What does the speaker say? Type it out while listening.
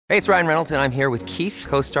Hey, it's Ryan Reynolds, and I'm here with Keith,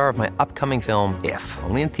 co-star of my upcoming film, If,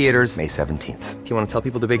 only in theaters May 17th. Do you want to tell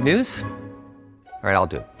people the big news? All right, I'll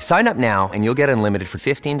do it. Sign up now and you'll get unlimited for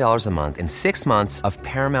 $15 a month and 6 months of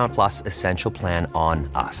Paramount Plus Essential Plan on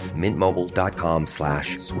us.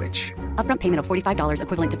 MintMobile.com/switch. Upfront payment of $45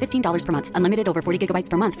 equivalent to $15 per month. Unlimited over 40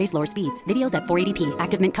 gigabytes per month. Face lower speeds. Videos at 480p.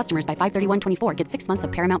 Active Mint customers by 531.24 get 6 months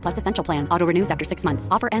of Paramount Plus Essential Plan. Auto renews after 6 months.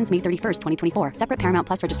 Offer ends May 31st, 2024. Separate Paramount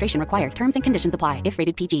Plus registration required. Terms and conditions apply if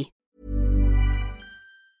rated PG.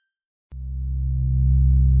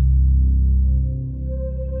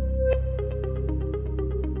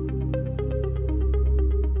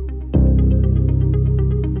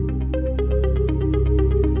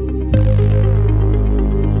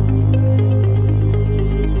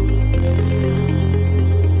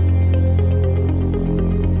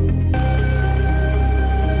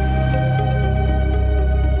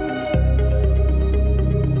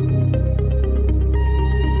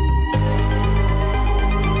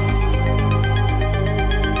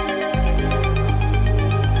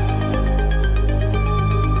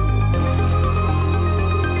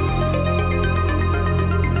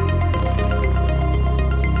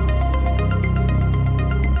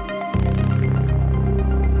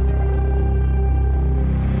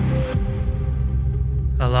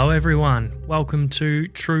 Hello everyone, welcome to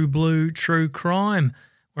True Blue True Crime.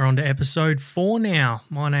 We're on to episode 4 now.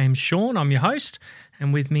 My name's Sean, I'm your host,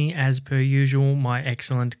 and with me as per usual, my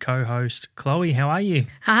excellent co-host Chloe. How are you?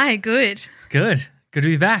 Hi, good. Good to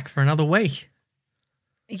be back for another week.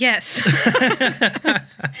 Yes. You're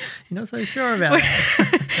not so sure about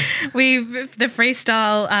it. The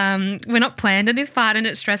freestyle, we're not planned in this part and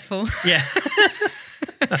it's stressful. Yeah.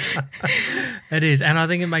 It is, and I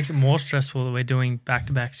think it makes it more stressful that we're doing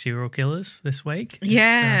back-to-back serial killers this week.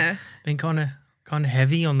 Yeah. It's been kind of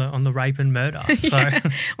heavy on the rape and murder. So Yeah.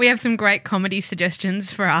 We have some great comedy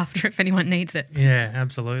suggestions for after if anyone needs it. yeah,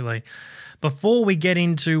 absolutely. Before we get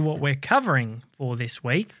into what we're covering for this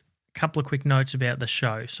week, a couple of quick notes about the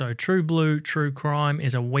show. So True Blue True Crime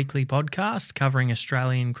is a weekly podcast covering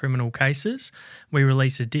Australian criminal cases. We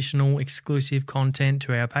release additional exclusive content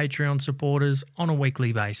to our Patreon supporters on a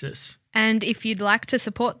weekly basis. And if you'd like to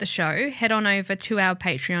support the show, head on over to our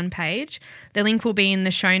Patreon page. The link will be in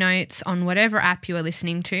the show notes on whatever app you are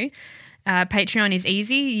listening to. Patreon is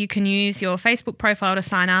easy. You can use your Facebook profile to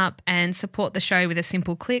sign up and support the show with a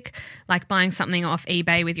simple click, like buying something off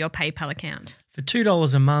eBay with your PayPal account. For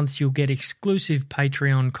 $2 a month, you'll get exclusive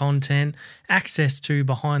Patreon content, access to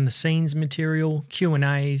behind-the-scenes material,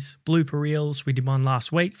 Q&As, blooper reels. We did one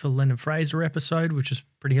last week for the Leonard Fraser episode, which was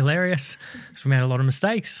pretty hilarious because we made a lot of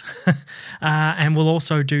mistakes. And we'll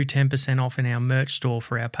also do 10% off in our merch store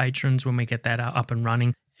for our patrons when we get that up and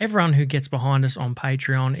running. Everyone who gets behind us on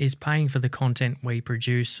Patreon is paying for the content we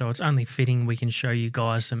produce, so it's only fitting we can show you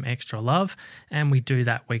guys some extra love, and we do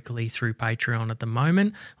that weekly through Patreon at the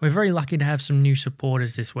moment. We're very lucky to have some new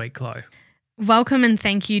supporters this week, Chloe. Welcome and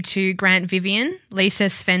thank you to Grant Vivian, Lisa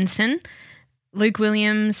Svensson, Luke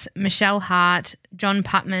Williams, Michelle Hart, John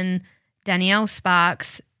Putman, Danielle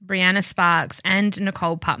Sparks, Brianna Sparks, and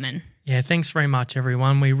Nicole Putman. Yeah, thanks very much,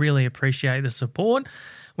 everyone. We really appreciate the support.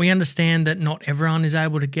 We understand that not everyone is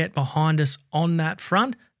able to get behind us on that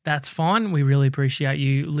front. That's fine. We really appreciate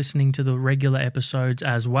you listening to the regular episodes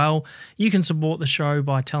as well. You can support the show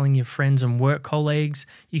by telling your friends and work colleagues.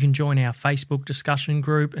 You can join our Facebook discussion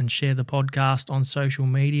group and share the podcast on social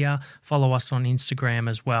media. Follow us on Instagram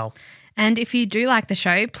as well. And if you do like the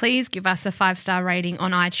show, please give us a 5-star rating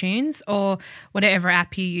on iTunes or whatever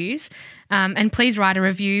app you use. And please write a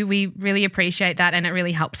review. We really appreciate that and it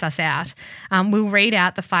really helps us out. We'll read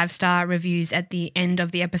out the 5-star reviews at the end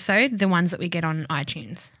of the episode, the ones that we get on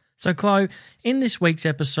iTunes. So, Chloe, in this week's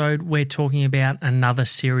episode, we're talking about another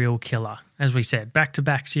serial killer. As we said,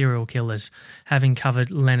 back-to-back serial killers, having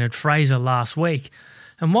covered Leonard Fraser last week.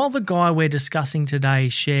 And while the guy we're discussing today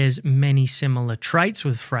shares many similar traits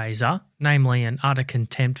with Fraser, namely an utter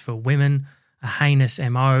contempt for women, a heinous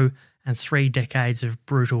MO, and 3 decades of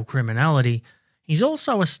brutal criminality, he's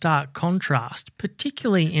also a stark contrast,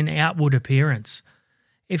 particularly in outward appearance.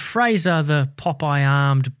 If Fraser, the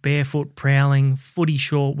Popeye-armed, barefoot-prowling,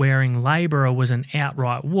 footy-short-wearing labourer was an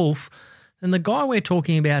outright wolf, then the guy we're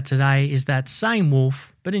talking about today is that same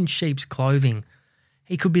wolf, but in sheep's clothing.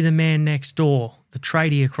 He could be the man next door, the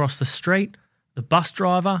tradie across the street, the bus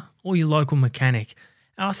driver, or your local mechanic.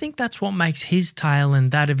 And I think that's what makes his tale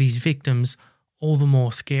and that of his victims all the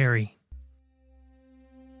more scary.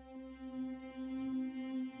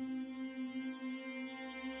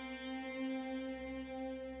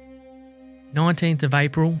 "19th of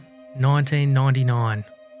April, 1999.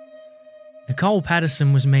 Nicole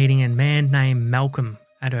Patterson was meeting a man named Malcolm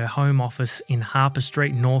at her home office in Harper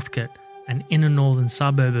Street, Northcote, an inner northern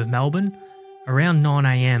suburb of Melbourne, around 9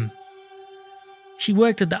 a.m. She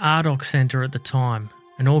worked at the Ardoc Centre at the time,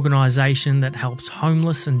 an organisation that helps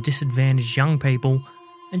homeless and disadvantaged young people,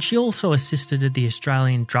 and she also assisted at the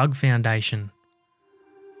Australian Drug Foundation.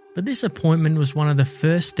 But this appointment was one of the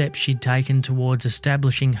first steps she'd taken towards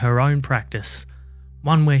establishing her own practice,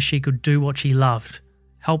 one where she could do what she loved,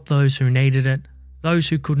 help those who needed it, those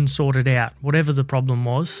who couldn't sort it out, whatever the problem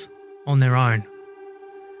was, on their own.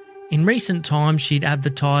 In recent times, she'd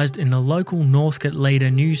advertised in the local Northcote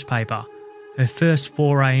Leader newspaper, her first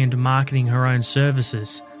foray into marketing her own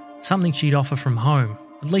services, something she'd offer from home,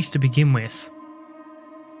 at least to begin with.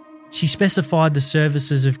 She specified the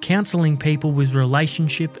services of counselling people with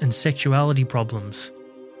relationship and sexuality problems.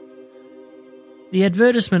 The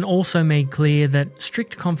advertisement also made clear that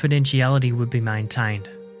strict confidentiality would be maintained.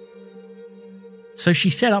 So she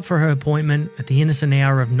set up for her appointment at the innocent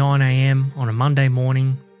hour of 9 a.m. on a Monday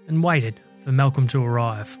morning and waited for Malcolm to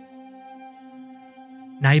arrive.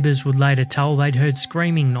 Neighbours would later tell they'd heard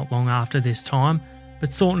screaming not long after this time,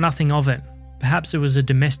 but thought nothing of it. Perhaps it was a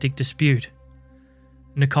domestic dispute.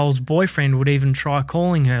 Nicole's boyfriend would even try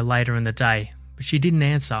calling her later in the day, but she didn't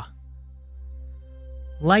answer.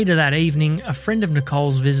 Later that evening, a friend of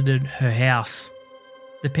Nicole's visited her house.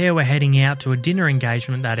 The pair were heading out to a dinner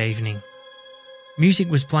engagement that evening.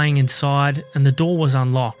 Music was playing inside and the door was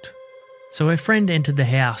unlocked, so her friend entered the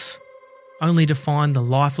house, only to find the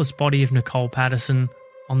lifeless body of Nicole Patterson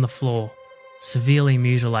on the floor, severely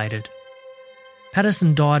mutilated.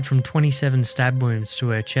 Patterson died from 27 stab wounds to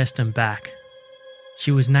her chest and back.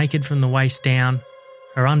 She was naked from the waist down,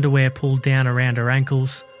 her underwear pulled down around her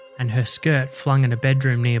ankles, and her skirt flung in a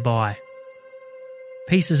bedroom nearby.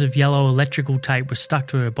 Pieces of yellow electrical tape were stuck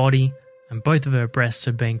to her body, and both of her breasts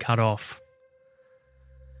had been cut off.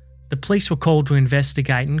 The police were called to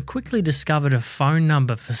investigate and quickly discovered a phone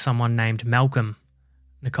number for someone named Malcolm,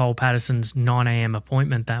 Nicole Patterson's 9 a.m.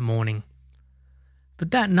 appointment that morning.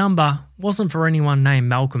 But that number wasn't for anyone named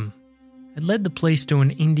Malcolm. It led the police to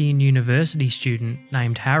an Indian University student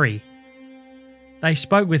named Harry. They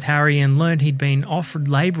spoke with Harry and learned he'd been offered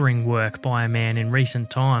labouring work by a man in recent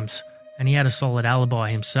times, and he had a solid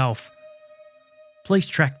alibi himself. Police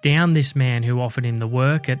tracked down this man who offered him the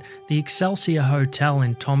work at the Excelsior Hotel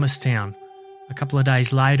in Thomastown a couple of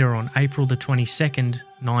days later on April the 22nd,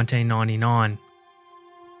 1999.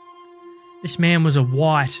 This man was a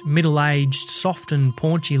white, middle-aged, soft and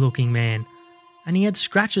paunchy-looking man, and he had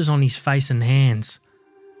scratches on his face and hands,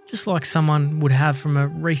 just like someone would have from a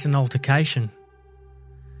recent altercation.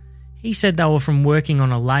 He said they were from working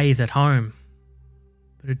on a lathe at home,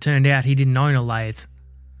 but it turned out he didn't own a lathe,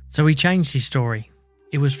 so he changed his story.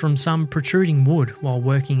 It was from some protruding wood while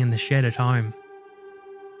working in the shed at home.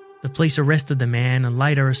 The police arrested the man, and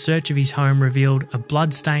later a search of his home revealed a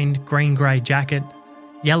blood-stained green-grey jacket,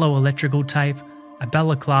 yellow electrical tape, a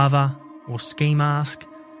balaclava or ski mask,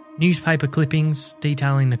 newspaper clippings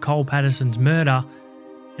detailing Nicole Patterson's murder,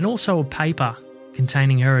 and also a paper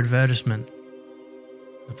containing her advertisement.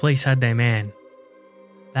 The police had their man.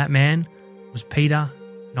 That man was Peter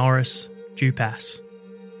Norris Dupas.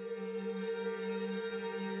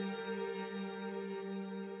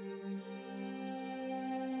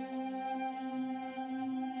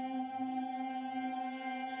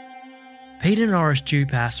 Peter Norris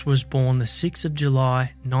Dupas was born the 6th of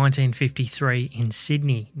July 1953 in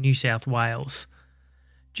Sydney, New South Wales.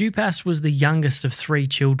 Dupas was the youngest of 3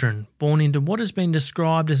 children, born into what has been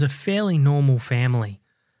described as a fairly normal family.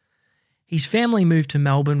 His family moved to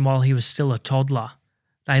Melbourne while he was still a toddler.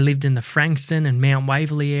 They lived in the Frankston and Mount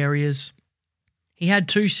Waverley areas. He had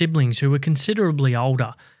 2 siblings who were considerably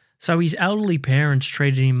older, so his elderly parents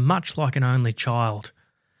treated him much like an only child.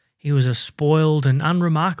 He was a spoiled and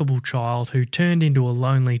unremarkable child who turned into a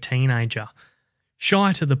lonely teenager,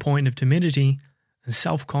 shy to the point of timidity and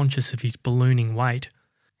self-conscious of his ballooning weight.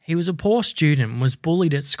 He was a poor student and was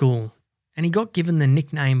bullied at school, and he got given the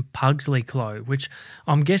nickname Pugsley Clo, which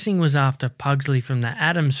I'm guessing was after Pugsley from the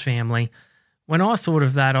Addams Family. When I thought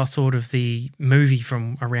of that, I thought of the movie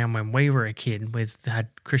from around when we were a kid with had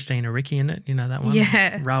Christina Ricci in it, you know that one?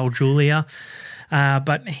 Yeah. Raul Julia.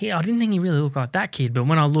 But I didn't think he really looked like that kid, but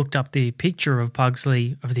when I looked up the picture of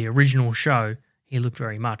Pugsley of the original show, he looked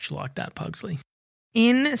very much like that Pugsley.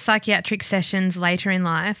 In psychiatric sessions later in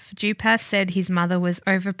life, Dupas said his mother was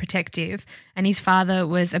overprotective and his father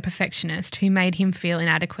was a perfectionist who made him feel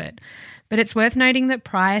inadequate. But it's worth noting that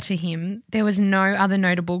prior to him, there was no other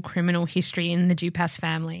notable criminal history in the Dupas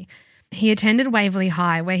family. He attended Waverley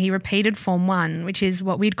High, where he repeated Form 1, which is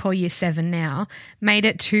what we'd call Year 7 now, made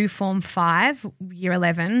it to Form 5, Year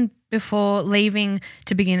 11, before leaving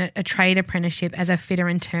to begin a trade apprenticeship as a fitter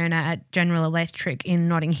and turner at General Electric in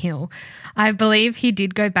Notting Hill. I believe he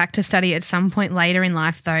did go back to study at some point later in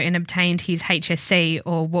life, though, and obtained his HSC,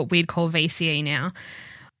 or what we'd call VCE now.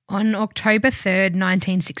 On October 3rd,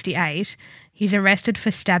 1968, he's arrested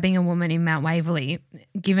for stabbing a woman in Mount Waverley,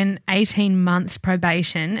 given 18 months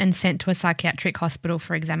probation and sent to a psychiatric hospital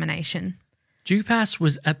for examination. Dupas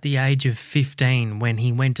was at the age of 15 when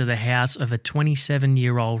he went to the house of a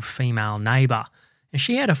 27-year-old female neighbour.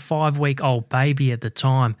 She had a 5-week-old baby at the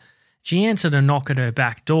time. She answered a knock at her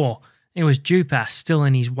back door. It was Dupas, still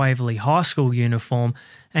in his Waverley High School uniform,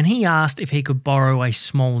 and he asked if he could borrow a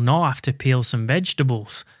small knife to peel some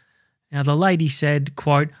vegetables. Now, the lady said,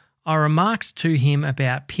 quote, "I remarked to him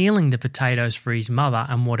about peeling the potatoes for his mother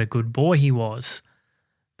and what a good boy he was."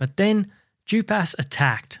 But then Dupas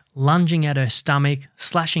attacked, lunging at her stomach,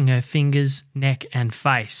 slashing her fingers, neck and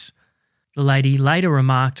face. The lady later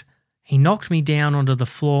remarked, "He knocked me down onto the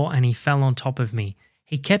floor and he fell on top of me.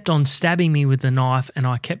 He kept on stabbing me with the knife and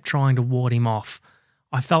I kept trying to ward him off.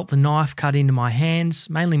 I felt the knife cut into my hands,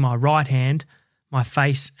 mainly my right hand, my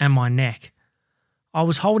face and my neck. I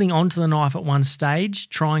was holding onto the knife at one stage,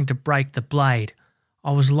 trying to break the blade.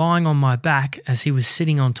 I was lying on my back as he was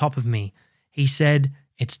sitting on top of me. He said,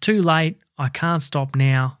 'It's too late, I can't stop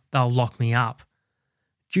now, they'll lock me up.'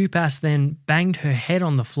 Dupas then banged her head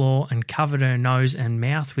on the floor and covered her nose and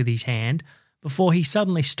mouth with his hand before he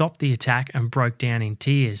suddenly stopped the attack and broke down in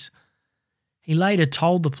tears. He later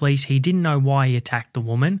told the police he didn't know why he attacked the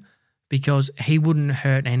woman, because he wouldn't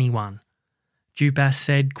hurt anyone. Dupas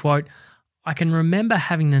said, quote, "I can remember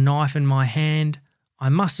having the knife in my hand. I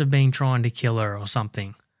must have been trying to kill her or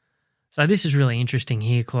something." So this is really interesting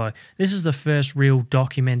here, Chloe. This is the first real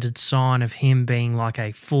documented sign of him being like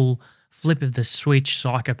a full flip of the switch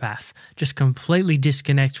psychopath. Just completely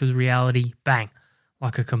disconnects with reality, bang,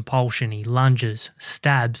 like a compulsion. He lunges,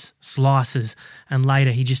 stabs, slices, and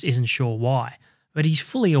later he just isn't sure why. But he's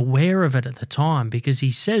fully aware of it at the time because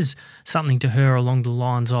he says something to her along the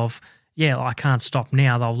lines of, "Yeah, I can't stop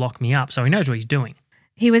now, they'll lock me up." So he knows what he's doing.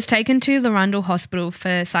 He was taken to Larundel Hospital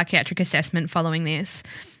for psychiatric assessment following this.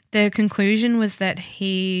 The conclusion was that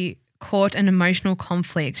he caught an emotional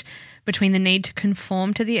conflict between the need to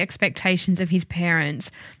conform to the expectations of his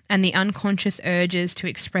parents and the unconscious urges to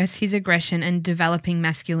express his aggression and developing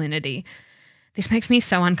masculinity. This makes me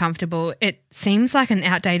so uncomfortable. It seems like an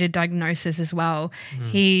outdated diagnosis as well.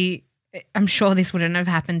 I'm sure this wouldn't have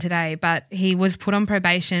happened today, but he was put on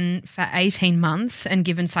probation for 18 months and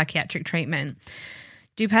given psychiatric treatment.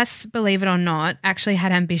 Dupas, believe it or not, actually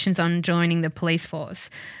had ambitions on joining the police force,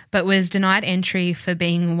 but was denied entry for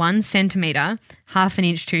being 1 centimetre, half an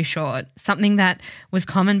inch too short, something that was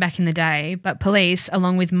common back in the day, but police,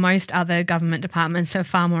 along with most other government departments, are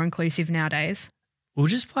far more inclusive nowadays. We'll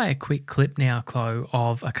just play a quick clip now, Chloe,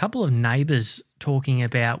 of a couple of neighbours talking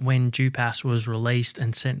about when Dupas was released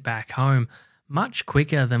and sent back home, much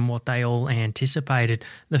quicker than what they all anticipated.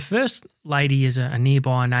 The first lady is a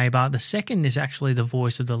nearby neighbour. The second is actually the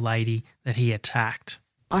voice of the lady that he attacked.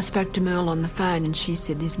 I spoke to Merle on the phone and she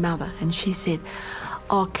said, his mother, and she said,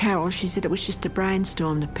 "Oh, Carol," she said, "it was just a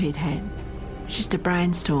brainstorm that Pete had. Just a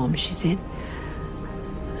brainstorm," she said.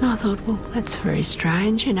 And I thought, well, that's very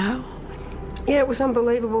strange, you know. Yeah, it was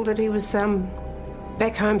unbelievable that he was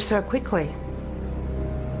back home so quickly.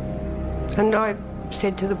 And I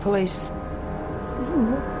said to the police,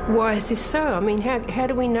 "Why is this so? I mean, how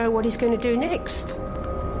do we know what he's going to do next?"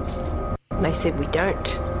 And they said, We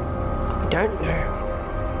don't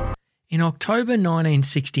know." In October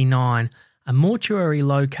 1969, a mortuary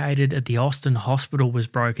located at the Austin Hospital was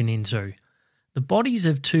broken into. The bodies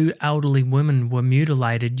of 2 elderly women were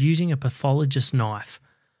mutilated using a pathologist's knife.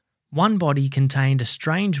 One body contained a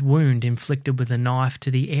strange wound inflicted with a knife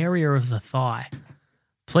to the area of the thigh.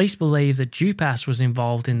 Police believe that Dupas was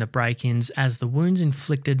involved in the break-ins as the wounds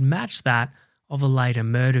inflicted matched that of a later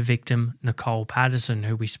murder victim, Nicole Patterson,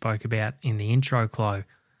 who we spoke about in the intro, Chloe.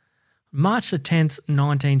 March the 10th,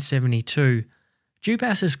 1972,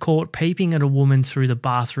 Dupas is caught peeping at a woman through the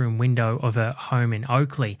bathroom window of her home in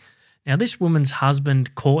Oakley. Now, this woman's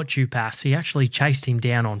husband caught Dupas. He actually chased him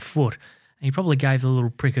down on foot. And he probably gave the little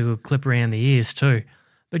prick a good clip around the ears too.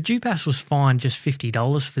 But Dupas was fined just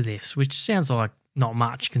 $50 for this, which sounds like not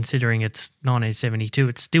much considering it's 1972.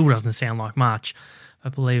 It still doesn't sound like much.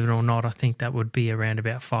 But believe it or not, I think that would be around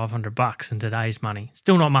about $500 in today's money.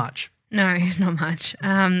 Still not much. No, not much.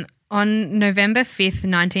 On November 5th,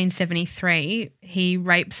 1973, he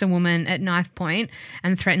rapes a woman at knife point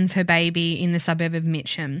and threatens her baby in the suburb of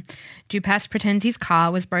Mitcham. Dupas pretends his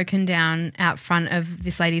car was broken down out front of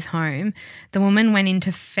this lady's home. The woman went in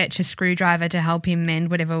to fetch a screwdriver to help him mend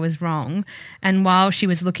whatever was wrong, and while she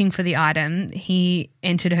was looking for the item, he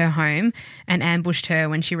entered her home and ambushed her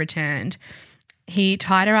when she returned. He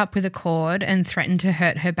tied her up with a cord and threatened to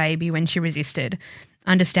hurt her baby when she resisted.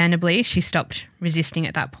 Understandably, she stopped resisting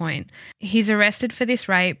at that point. He's arrested for this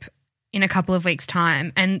rape in a couple of weeks'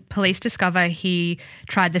 time, and police discover he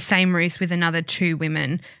tried the same ruse with another 2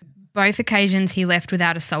 women. Both occasions he left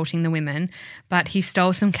without assaulting the women, but he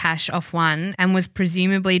stole some cash off one and was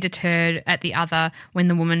presumably deterred at the other when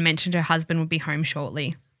the woman mentioned her husband would be home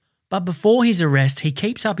shortly. But before his arrest, he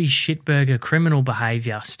keeps up his shitburger criminal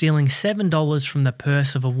behaviour, stealing $7 from the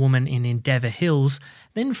purse of a woman in Endeavour Hills,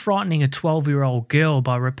 then frightening a 12-year-old girl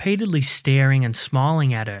by repeatedly staring and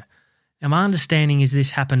smiling at her. Now, my understanding is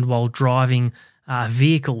this happened while driving a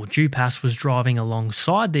vehicle. Dupas was driving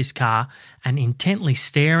alongside this car and intently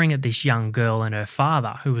staring at this young girl and her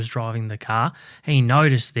father, who was driving the car. He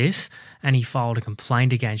noticed this and he filed a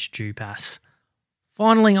complaint against Dupas.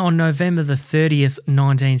 Finally, on November the 30th,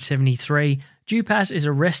 1973, Dupas is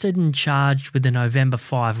arrested and charged with the November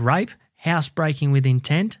 5 rape, housebreaking with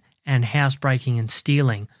intent, and housebreaking and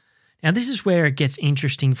stealing. Now, this is where it gets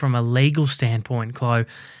interesting from a legal standpoint, Chloe.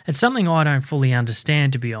 It's something I don't fully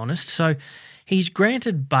understand, to be honest. So, he's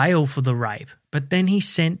granted bail for the rape, but then he's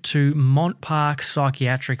sent to Mont Park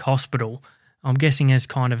Psychiatric Hospital. I'm guessing as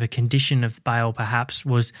kind of a condition of bail, perhaps,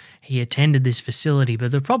 was he attended this facility.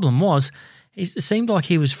 But the problem was, it seemed like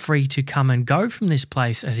he was free to come and go from this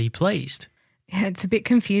place as he pleased. Yeah, it's a bit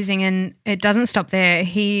confusing, and it doesn't stop there.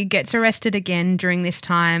 He gets arrested again during this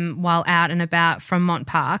time while out and about from Mont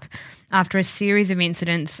Park after a series of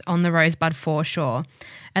incidents on the Rosebud foreshore.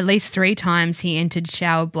 At least 3 times he entered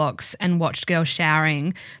shower blocks and watched girls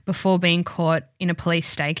showering before being caught in a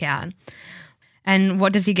police stakeout. And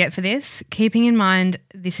what does he get for this? Keeping in mind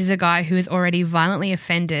this is a guy who has already violently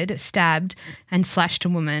offended, stabbed and slashed a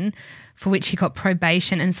woman, for which he got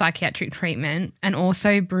probation and psychiatric treatment, and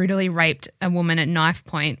also brutally raped a woman at knife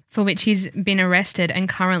point, for which he's been arrested and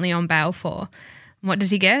currently on bail for. What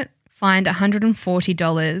does he get? Fined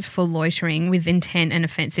 $140 for loitering with intent and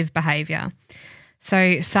offensive behaviour.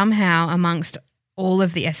 So somehow, amongst all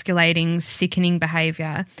of the escalating, sickening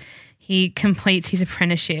behaviour, he completes his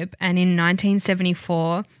apprenticeship, and in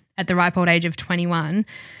 1974, at the ripe old age of 21,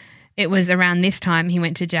 it was around this time he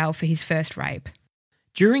went to jail for his first rape.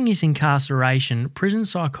 During his incarceration, prison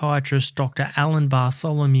psychiatrist Dr. Alan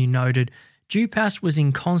Bartholomew noted Dupas was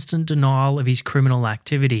in constant denial of his criminal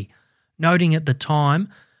activity, noting at the time,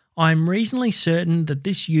 "I am reasonably certain that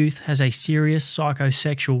this youth has a serious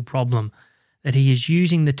psychosexual problem, that he is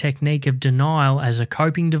using the technique of denial as a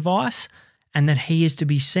coping device, and that he is to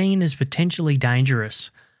be seen as potentially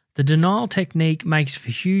dangerous. The denial technique makes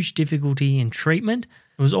for huge difficulty in treatment."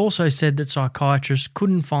 It was also said that psychiatrists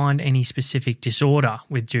couldn't find any specific disorder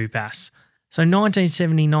with Dupas. So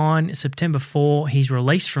 1979, September 4, he's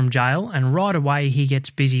released from jail, and right away he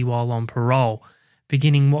gets busy while on parole,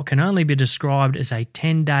 beginning what can only be described as a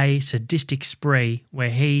 10-day sadistic spree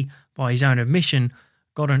where he, by his own admission,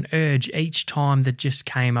 got an urge each time that just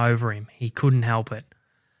came over him. He couldn't help it.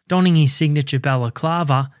 Donning his signature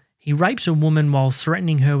balaclava, he rapes a woman while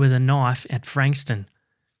threatening her with a knife at Frankston.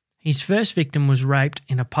 His first victim was raped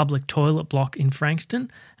in a public toilet block in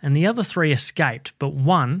Frankston, and the other 3 escaped, but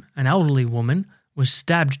one, an elderly woman, was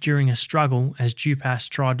stabbed during a struggle as Dupas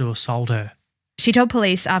tried to assault her. She told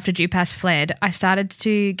police after Dupas fled, "I started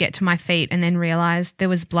to get to my feet and then realised there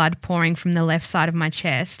was blood pouring from the left side of my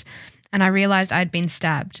chest, and I realised I'd been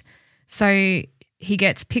stabbed." So he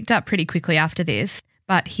gets picked up pretty quickly after this,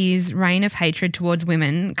 but his reign of hatred towards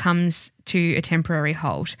women comes to a temporary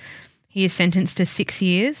halt. He is sentenced to 6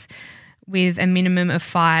 years with a minimum of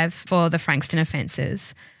 5 for the Frankston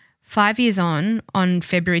offences. 5 years on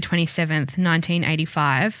February 27th,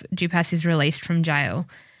 1985, Dupas is released from jail.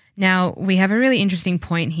 Now, we have a really interesting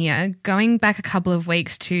point here. Going back a couple of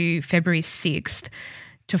weeks to February 6th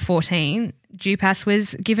to 14, Dupas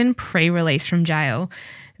was given pre-release from jail.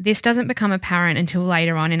 This doesn't become apparent until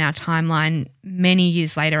later on in our timeline, many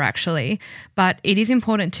years later actually, but it is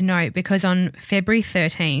important to note because on February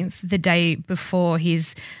 13th, the day before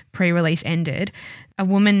his pre-release ended, a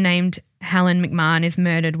woman named Helen McMahon is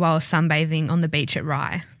murdered while sunbathing on the beach at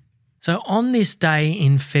Rye. So on this day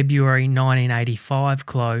in February 1985,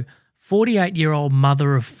 Chloe, 48-year-old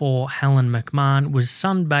mother of 4 Helen McMahon was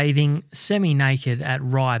sunbathing semi-naked at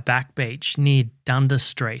Rye Back Beach near Dundas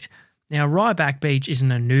Street. Now, Ryback Beach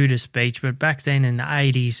isn't a nudist beach, but back then in the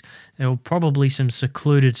 80s, there were probably some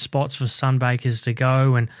secluded spots for sunbakers to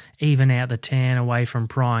go and even out the tan away from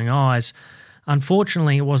prying eyes.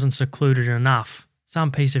 Unfortunately, it wasn't secluded enough.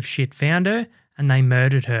 Some piece of shit found her and they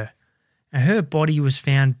murdered her. Now, her body was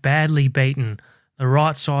found badly beaten. The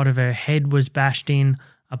right side of her head was bashed in.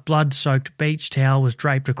 A blood-soaked beach towel was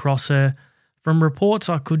draped across her. From reports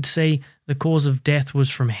I could see, the cause of death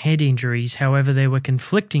was from head injuries. However, there were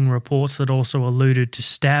conflicting reports that also alluded to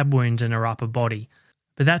stab wounds in her upper body.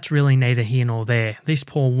 But that's really neither here nor there. This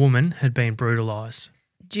poor woman had been brutalised.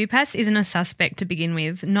 Dupas isn't a suspect to begin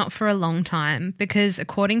with, not for a long time, because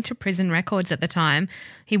according to prison records at the time,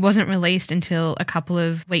 he wasn't released until a couple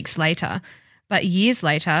of weeks later. But years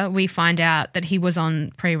later, we find out that he was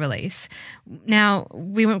on pre-release. Now,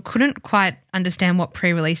 we couldn't quite understand what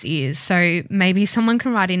pre-release is, so maybe someone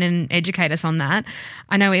can write in and educate us on that.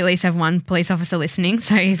 I know we at least have one police officer listening,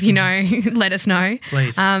 so if you know, let us know.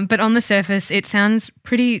 Please. But on the surface, it sounds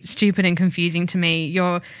pretty stupid and confusing to me.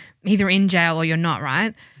 You're either in jail or you're not,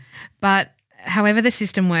 right? But however the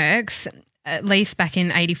system works, at least back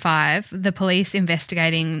in 85, the police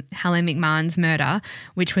investigating Helen McMahon's murder,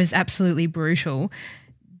 which was absolutely brutal,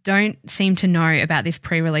 don't seem to know about this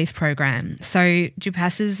pre-release program. So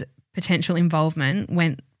Dupas's potential involvement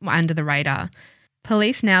went under the radar.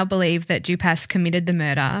 Police now believe that Dupas committed the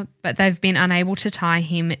murder, but they've been unable to tie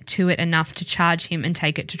him to it enough to charge him and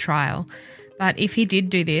take it to trial. But if he did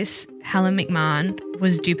do this, Helen McMahon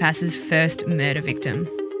was Dupas's first murder victim.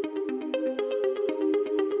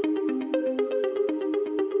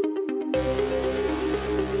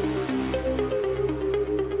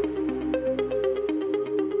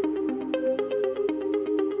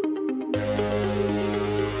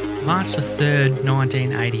 March the 3rd,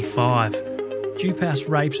 1985, Dupas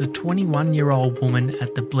rapes a 21-year-old woman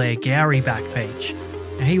at the Blairgowrie Back Beach.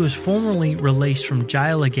 Now, he was formally released from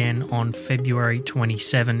jail again on February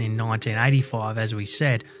 27 in 1985, as we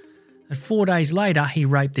said. And 4 days later, he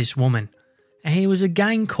raped this woman. And he was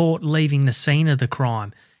again caught leaving the scene of the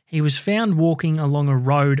crime. He was found walking along a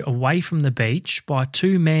road away from the beach by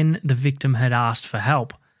two men the victim had asked for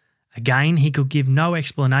help. Again, he could give no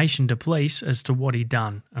explanation to police as to what he'd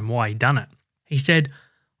done and why he'd done it. He said,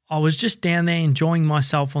 "I was just down there enjoying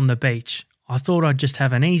myself on the beach. I thought I'd just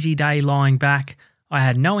have an easy day lying back. I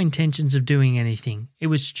had no intentions of doing anything. It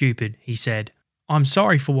was stupid," he said. "I'm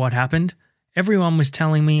sorry for what happened. Everyone was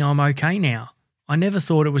telling me I'm okay now. I never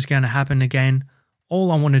thought it was going to happen again.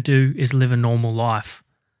 All I want to do is live a normal life."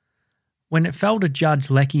 When it fell to Judge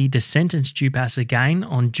Leckie to sentence Dupas again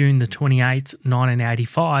on June the 28th,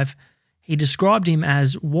 1985, he described him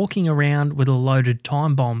as walking around with a loaded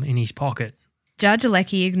time bomb in his pocket. Judge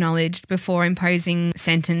Leckie acknowledged before imposing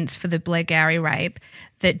sentence for the Blairgowrie rape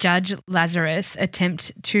that Judge Lazarus'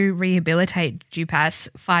 attempt to rehabilitate Dupas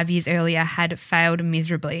 5 years earlier had failed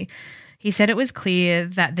miserably. He said it was clear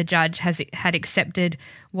that the judge had accepted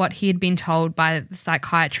what he had been told by the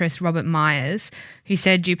psychiatrist Robert Myers, who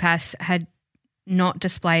said Dupas had not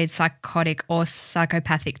displayed psychotic or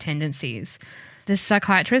psychopathic tendencies. The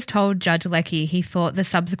psychiatrist told Judge Leckie he thought the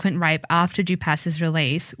subsequent rape after Dupas's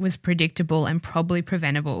release was predictable and probably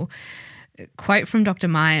preventable. A quote from Dr.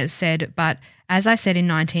 Myers said, "But as I said in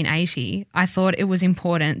 1980, I thought it was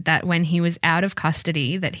important that when he was out of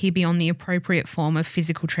custody that he be on the appropriate form of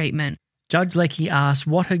physical treatment." Judge Leckie asked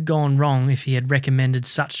what had gone wrong if he had recommended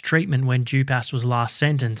such treatment when Dupas was last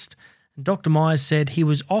sentenced. Dr. Myers said he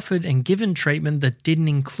was offered and given treatment that didn't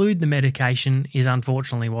include the medication is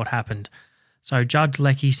unfortunately what happened. So Judge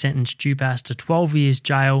Leckie sentenced Dupas to 12 years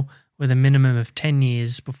jail with a minimum of 10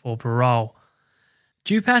 years before parole.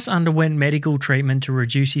 Dupas underwent medical treatment to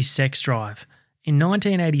reduce his sex drive. In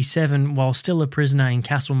 1987, while still a prisoner in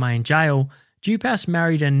Castlemaine Jail, Dupas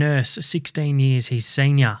married a nurse 16 years his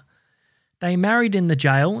senior. They married in the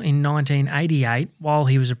jail in 1988 while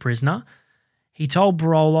he was a prisoner. He told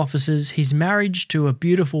parole officers his marriage to a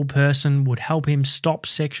beautiful person would help him stop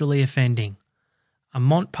sexually offending. A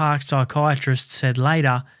Mont Park psychiatrist said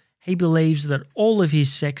later he believes that all of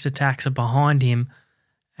his sex attacks are behind him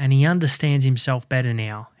and he understands himself better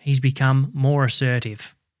now. He's become more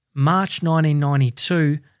assertive. March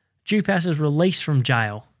 1992, Dupas is released from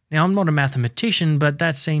jail. Now, I'm not a mathematician, but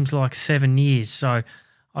that seems like 7 years, so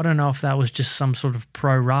I don't know if that was just some sort of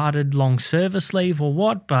prorated long service leave or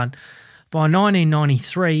what, but by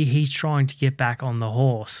 1993, he's trying to get back on the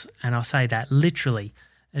horse, and I say that literally,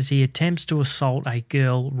 as he attempts to assault a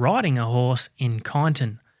girl riding a horse in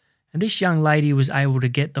Kyneton. And this young lady was able to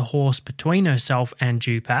get the horse between herself and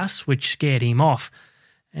Dupas, which scared him off.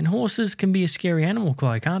 And horses can be a scary animal,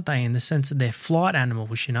 Chloe, can't they? In the sense that they're flight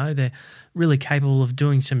animals, they're really capable of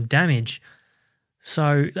doing some damage.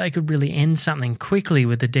 So they could really end something quickly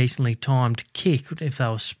with a decently timed kick if they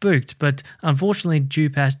were spooked. But unfortunately,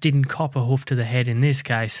 Dupas didn't cop a hoof to the head in this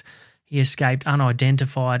case. He escaped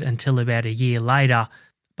unidentified until about a year later,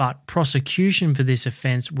 but prosecution for this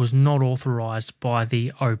offence was not authorised by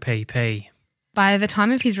the OPP. By the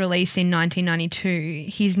time of his release in 1992,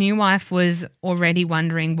 his new wife was already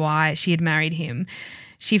wondering why she had married him.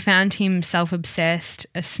 She found him self-obsessed,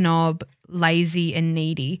 a snob, lazy and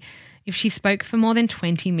needy. If she spoke for more than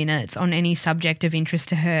 20 minutes on any subject of interest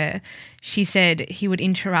to her, she said he would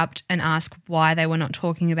interrupt and ask why they were not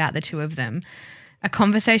talking about the two of them. A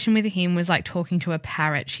conversation with him was like talking to a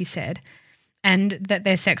parrot, she said, and that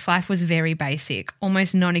their sex life was very basic,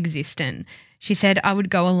 almost non-existent. She said, I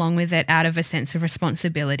would go along with it out of a sense of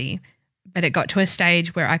responsibility, but it got to a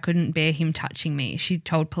stage where I couldn't bear him touching me, she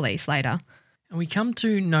told police later. And we come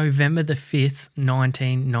to November the 5th,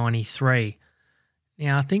 1993.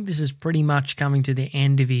 Now, I think this is pretty much coming to the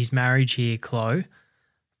end of his marriage here, Chloe,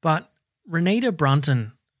 but Renita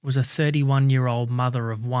Brunton was a 31-year-old mother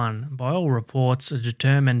of one, by all reports a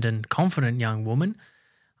determined and confident young woman.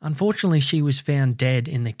 Unfortunately, she was found dead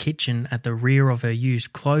in the kitchen at the rear of her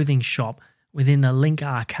used clothing shop within the Link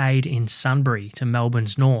Arcade in Sunbury to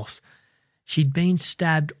Melbourne's north. She'd been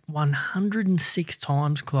stabbed 106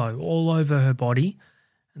 times, Chloe, all over her body,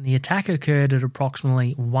 and the attack occurred at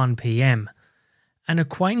approximately 1 p.m. An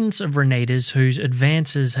acquaintance of Renita's whose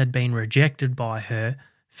advances had been rejected by her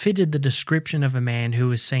fitted the description of a man who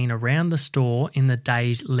was seen around the store in the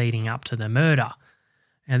days leading up to the murder.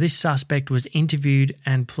 Now, this suspect was interviewed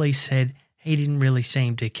and police said he didn't really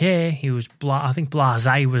seem to care. He was, I think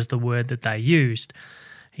blasé was the word that they used.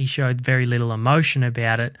 He showed very little emotion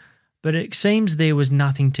about it, but it seems there was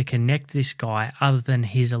nothing to connect this guy other than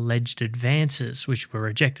his alleged advances, which were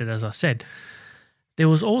rejected, as I said. There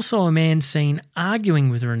was also a man seen arguing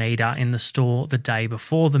with Renita in the store the day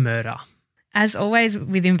before the murder. As always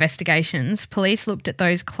with investigations, police looked at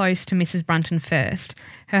those close to Mrs. Brunton first.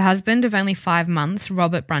 Her husband of only 5 months,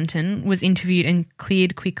 Robert Brunton, was interviewed and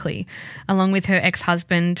cleared quickly, along with her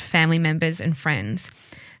ex-husband, family members and friends.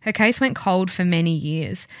 Her case went cold for many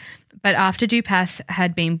years, but after Dupas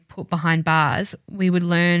had been put behind bars, we would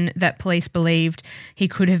learn that police believed he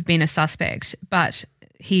could have been a suspect, but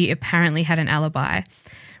he apparently had an alibi.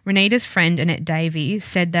 Renita's friend, Annette Davey,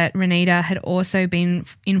 said that Renita had also been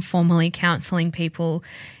informally counselling people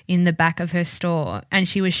in the back of her store, and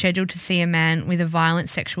she was scheduled to see a man with a violent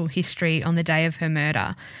sexual history on the day of her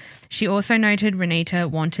murder. She also noted Renita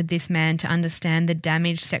wanted this man to understand the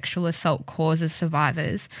damage sexual assault causes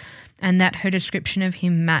survivors, and that her description of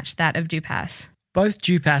him matched that of Dupas. Both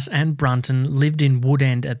Dupas and Brunton lived in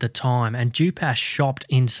Woodend at the time, and Dupas shopped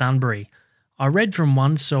in Sunbury. I read from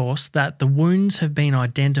one source that the wounds have been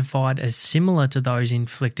identified as similar to those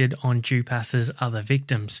inflicted on Dupas's other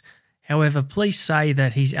victims. However, police say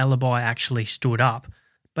that his alibi actually stood up.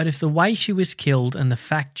 But if the way she was killed and the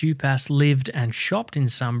fact Dupas lived and shopped in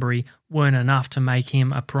Sunbury weren't enough to make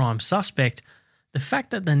him a prime suspect, the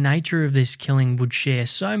fact that the nature of this killing would share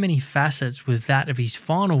so many facets with that of his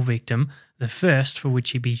final victim, the first for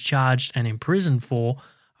which he'd be charged and imprisoned for,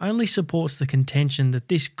 only supports the contention that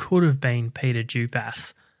this could have been Peter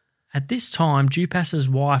Dupas. At this time, Dupas's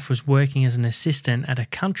wife was working as an assistant at a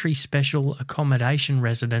country special accommodation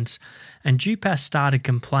residence, and Dupas started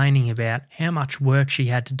complaining about how much work she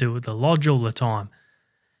had to do at the lodge all the time.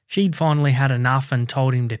 She'd finally had enough and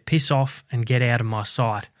told him to piss off and get out of my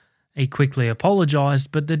sight. He quickly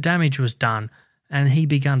apologised, but the damage was done, and he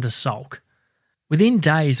began to sulk. Within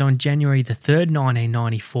days, on January the 3rd,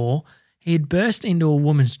 1994, he had burst into a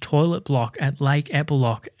woman's toilet block at Lake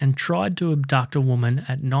Eppalock and tried to abduct a woman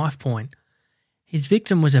at knife point. His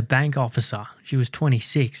victim was a bank officer. She was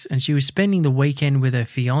 26 and she was spending the weekend with her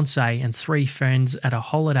fiancé and 3 friends at a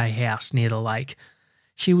holiday house near the lake.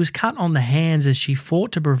 She was cut on the hands as she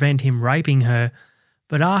fought to prevent him raping her,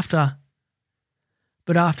 but after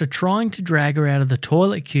trying to drag her out of the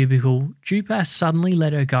toilet cubicle, Dupas suddenly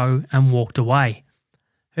let her go and walked away.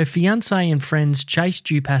 Her fiancé and friends chased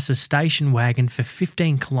Dupas's station wagon for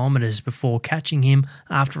 15 kilometres before catching him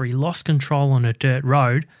after he lost control on a dirt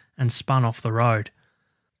road and spun off the road.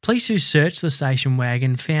 Police who searched the station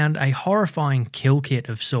wagon found a horrifying kill kit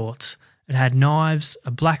of sorts. It had knives,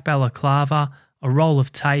 a black balaclava, a roll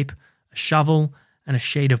of tape, a shovel and a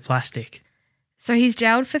sheet of plastic. So he's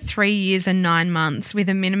jailed for 3 years and 9 months with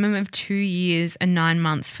a minimum of 2 years and 9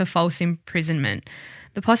 months for false imprisonment.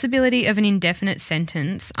 The possibility of an indefinite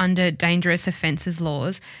sentence under dangerous offences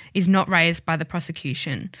laws is not raised by the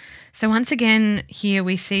prosecution. So once again, here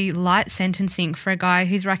we see light sentencing for a guy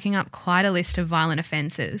who's racking up quite a list of violent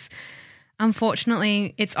offences.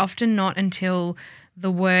 Unfortunately, it's often not until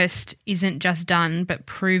the worst isn't just done but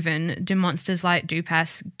proven do monsters like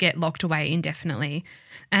Dupas get locked away indefinitely.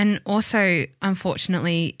 And also,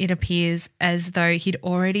 unfortunately, it appears as though he'd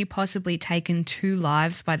already possibly taken 2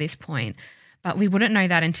 lives by this point, but we wouldn't know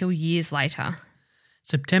that until years later.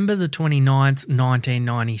 September the 29th,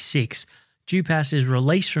 1996, Dupas is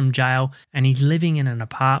released from jail and he's living in an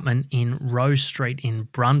apartment in Rose Street in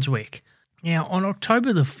Brunswick. Now, on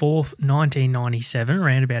October the 4th, 1997,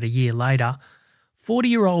 around about a year later,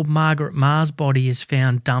 40-year-old Margaret Marr's body is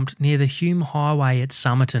found dumped near the Hume Highway at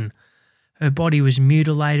Somerton. Her body was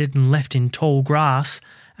mutilated and left in tall grass,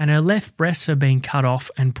 and her left breast had been cut off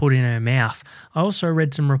and put in her mouth. I also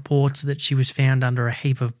read some reports that she was found under a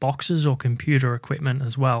heap of boxes or computer equipment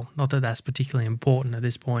as well. Not that that's particularly important at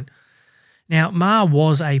this point. Now, Marr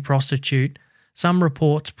was a prostitute. Some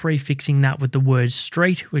reports prefixing that with the word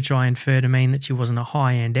street, which I infer to mean that she wasn't a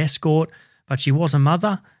high-end escort, but she was a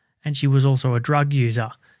mother and she was also a drug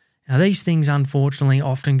user. Now, these things unfortunately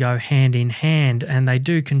often go hand in hand and they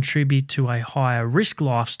do contribute to a higher risk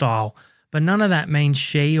lifestyle, but none of that means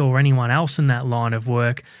she or anyone else in that line of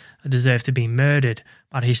work deserve to be murdered,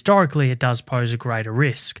 but historically it does pose a greater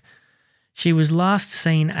risk. She was last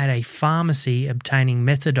seen at a pharmacy obtaining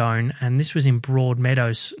methadone, and this was in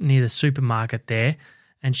Broadmeadows near the supermarket there,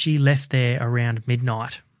 and she left there around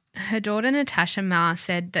midnight. Her daughter Natasha Marr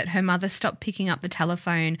said that her mother stopped picking up the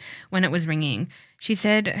telephone when it was ringing. She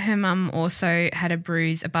said her mum also had a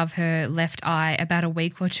bruise above her left eye about a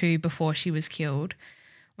week or 2 before she was killed.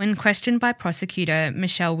 When questioned by prosecutor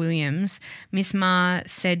Michelle Williams, Miss Marr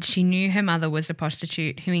said she knew her mother was a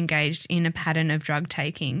prostitute who engaged in a pattern of drug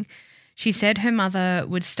taking. She said her mother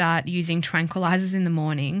would start using tranquilizers in the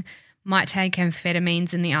morning, might take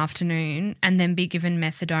amphetamines in the afternoon, and then be given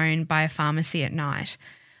methadone by a pharmacy at night.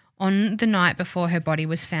 On the night before her body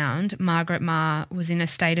was found, Margaret Marr was in a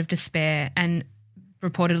state of despair and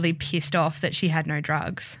reportedly pissed off that she had no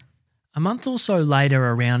drugs. A month or so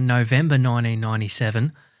later, around November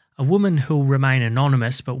 1997, a woman who'll remain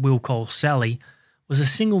anonymous but we'll call Sally was a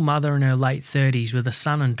single mother in her late 30s with a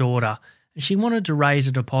son and daughter, and she wanted to raise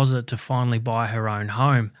a deposit to finally buy her own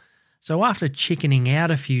home. So after chickening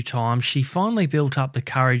out a few times, she finally built up the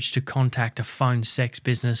courage to contact a phone sex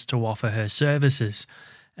business to offer her services.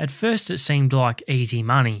 At first it seemed like easy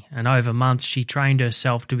money, and over months she trained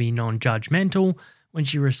herself to be non-judgmental when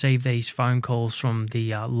she received these phone calls from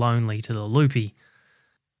the lonely to the loopy.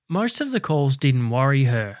 Most of the calls didn't worry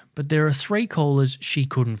her, but there are 3 callers she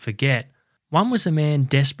couldn't forget. One was a man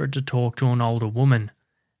desperate to talk to an older woman.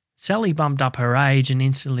 Sally bumped up her age and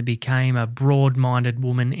instantly became a broad-minded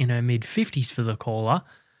woman in her mid-50s for the caller,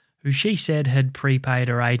 who she said had prepaid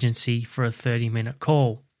her agency for a 30-minute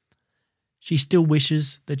call. She still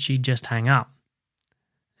wishes that she'd just hang up.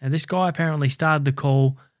 Now, this guy apparently started the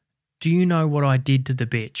call, "Do you know what I did to the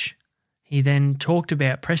bitch?" He then talked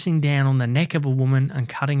about pressing down on the neck of a woman and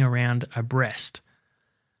cutting around a breast.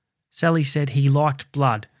 Sally said he liked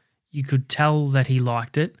blood. You could tell that he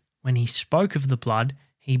liked it. When he spoke of the blood,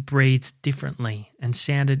 he breathed differently and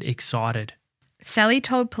sounded excited. Sally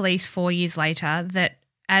told police 4 years later that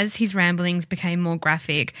as his ramblings became more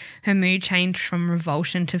graphic, her mood changed from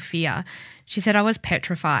revulsion to fear. She said, "I was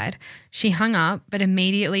petrified." She hung up, but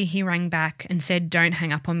immediately he rang back and said, "Don't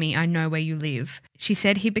hang up on me, I know where you live." She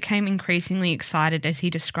said he became increasingly excited as he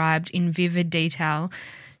described in vivid detail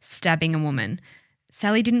stabbing a woman.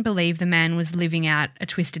 Sally didn't believe the man was living out a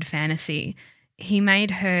twisted fantasy. He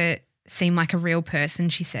made her seem like a real person,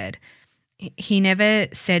 she said. He never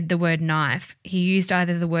said the word knife. He used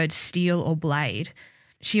either the word steel or blade.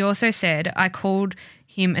 She also said, "I called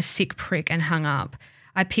him a sick prick and hung up.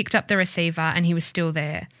 I picked up the receiver and he was still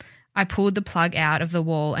there. I pulled the plug out of the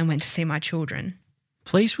wall and went to see my children."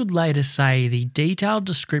 Police would later say the detailed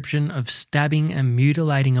description of stabbing and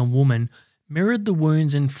mutilating a woman mirrored the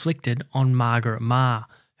wounds inflicted on Margaret Marr,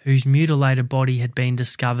 whose mutilated body had been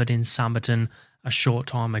discovered in Somerton a short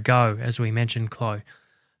time ago, as we mentioned, Chloe.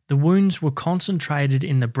 The wounds were concentrated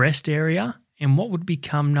in the breast area and what would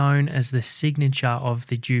become known as the signature of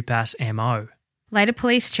the Dupas MO. Later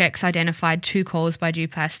police checks identified 2 calls by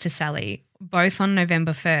Dupas to Sally, both on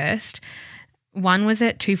November 1st. One was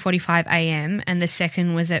at 2:45 a.m. and the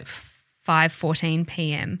second was at 5:14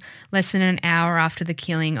 p.m., less than an hour after the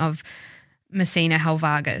killing of Messina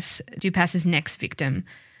Helvargas, Dupas's next victim.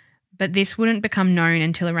 but this wouldn't become known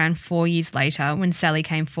until around 4 years later when Sally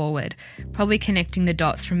came forward, probably connecting the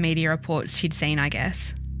dots from media reports she'd seen, I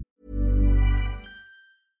guess.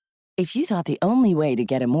 If you thought the only way to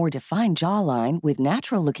get a more defined jawline with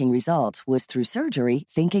natural-looking results was through surgery,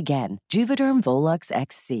 think again. Juvederm Volux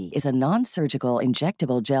XC is a non-surgical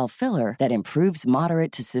injectable gel filler that improves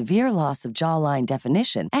moderate to severe loss of jawline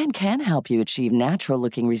definition and can help you achieve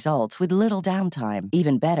natural-looking results with little downtime.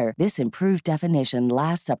 Even better, this improved definition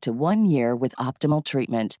lasts up to 1 year with optimal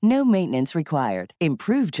treatment. No maintenance required.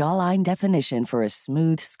 Improve jawline definition for a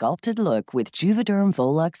smooth, sculpted look with Juvederm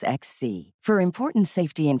Volux XC. For important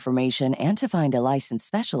safety information and to find a licensed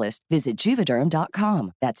specialist, visit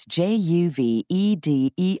Juvederm.com. That's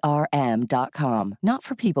JUVEDERM.com. Not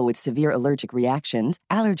for people with severe allergic reactions,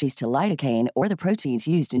 allergies to lidocaine, or the proteins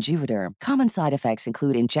used in Juvederm. Common side effects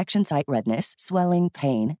include injection site redness, swelling,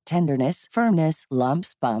 pain, tenderness, firmness,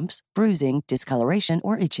 lumps, bumps, bruising, discoloration,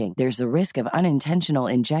 or itching. There's a risk of unintentional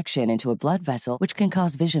injection into a blood vessel, which can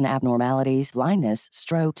cause vision abnormalities, blindness,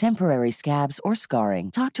 stroke, temporary scabs, or scarring.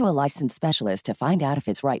 Talk to a licensed specialist to find out if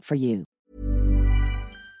it's right for you.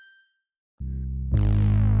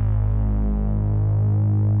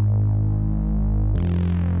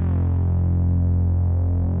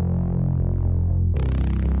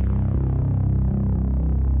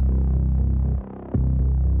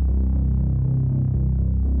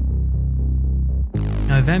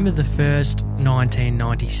 November the 1st,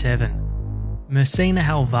 1997. Mersina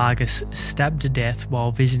Helvargas stabbed to death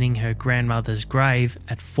while visiting her grandmother's grave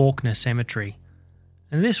at Faulkner Cemetery.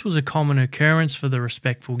 And this was a common occurrence for the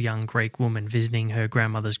respectful young Greek woman visiting her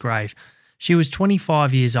grandmother's grave. She was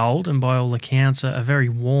 25 years old and by all accounts a very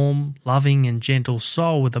warm, loving and gentle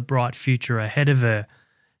soul with a bright future ahead of her.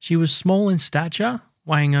 She was small in stature,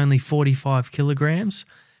 weighing only 45 kilograms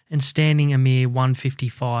and standing a mere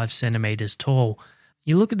 155 centimetres tall.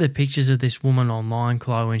 You look at the pictures of this woman online,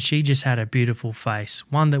 Chloe, and she just had a beautiful face,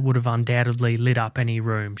 one that would have undoubtedly lit up any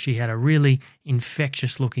room. She had a really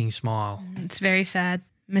infectious-looking smile. It's very sad.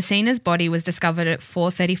 Messina's body was discovered at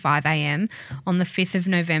 4:35 a.m. on the 5th of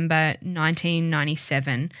November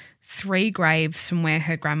 1997, 3 graves from where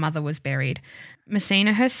her grandmother was buried.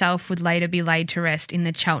 Messina herself would later be laid to rest in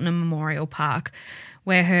the Cheltenham Memorial Park,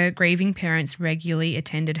 where her grieving parents regularly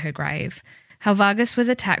attended her grave. Helvargas was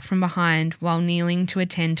attacked from behind while kneeling to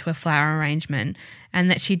attend to a flower arrangement, and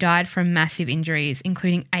that she died from massive injuries,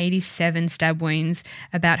 including 87 stab wounds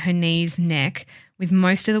about her knees, neck, with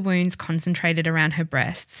most of the wounds concentrated around her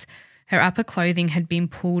breasts. Her upper clothing had been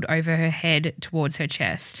pulled over her head towards her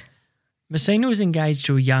chest. Messina was engaged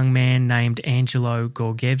to a young man named Angelo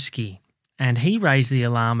Gorgievsky, and he raised the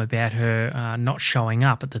alarm about her not showing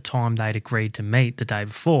up at the time they'd agreed to meet the day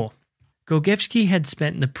before. Gorgievsky had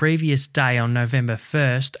spent the previous day on November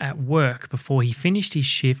 1st at work before he finished his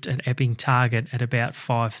shift at Epping Target at about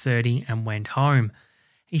 5:30 and went home.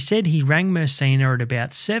 He said he rang Mersina at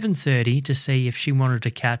about 7:30 to see if she wanted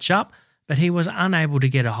to catch up, but he was unable to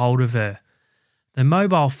get a hold of her. The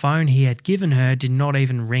mobile phone he had given her did not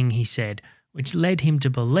even ring, he said, which led him to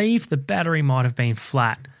believe the battery might have been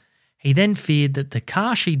flat. He then feared that the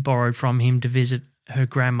car she'd borrowed from him to visit her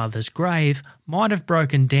grandmother's grave might have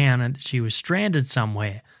broken down and that she was stranded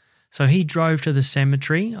somewhere. So he drove to the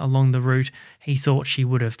cemetery along the route he thought she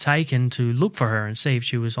would have taken to look for her and see if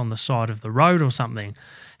she was on the side of the road or something.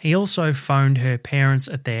 He also phoned her parents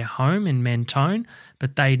at their home in Mentone,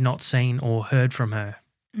 but they'd not seen or heard from her.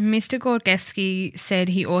 Mr. Gorgievsky said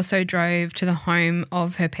he also drove to the home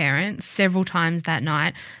of her parents several times that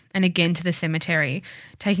night and again to the cemetery,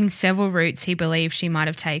 taking several routes he believed she might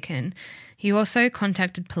have taken. He also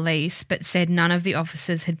contacted police but said none of the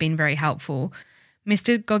officers had been very helpful.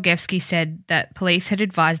 Mr. Gorgievsky said that police had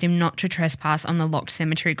advised him not to trespass on the locked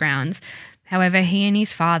cemetery grounds. However, he and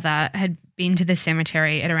his father had been to the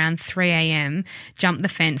cemetery at around 3 a.m, jumped the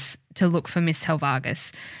fence to look for Miss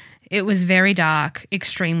Helvargas. It was very dark,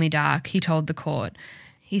 extremely dark, he told the court.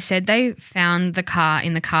 He said they found the car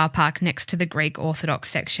in the car park next to the Greek Orthodox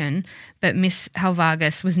section, but Miss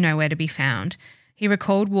Helvargas was nowhere to be found. He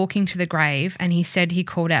recalled walking to the grave and he said he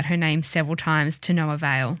called out her name several times to no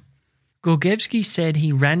avail. Gorgievsky said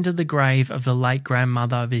he ran to the grave of the late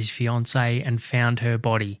grandmother of his fiancée and found her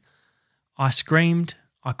body. I screamed.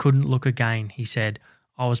 I couldn't look again, he said.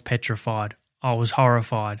 I was petrified. I was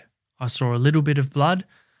horrified. I saw a little bit of blood.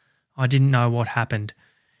 I didn't know what happened.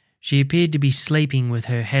 She appeared to be sleeping with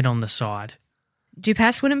her head on the side.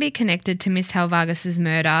 Dupas wouldn't be connected to Miss Helvargas'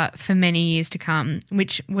 murder for many years to come,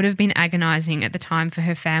 which would have been agonising at the time for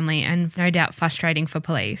her family and no doubt frustrating for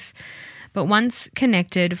police. But once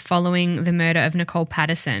connected following the murder of Nicole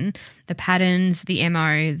Patterson, the patterns, the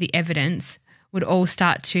MO, the evidence would all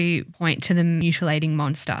start to point to the mutilating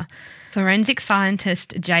monster. Forensic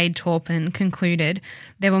scientist Jade Torpin concluded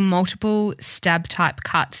there were multiple stab-type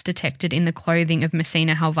cuts detected in the clothing of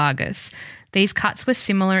Messina Helvargas. These cuts were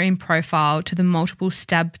similar in profile to the multiple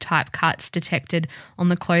stab-type cuts detected on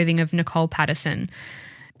the clothing of Nicole Patterson.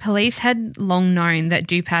 Police had long known that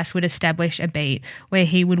Dupas would establish a beat where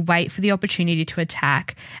he would wait for the opportunity to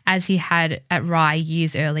attack, as he had at Rye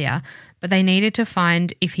years earlier, but they needed to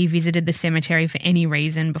find if he visited the cemetery for any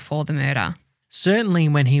reason before the murder. Certainly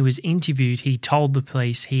when he was interviewed, he told the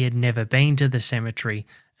police he had never been to the cemetery,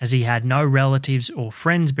 as he had no relatives or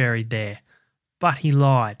friends buried there. But he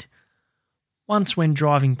lied. Once when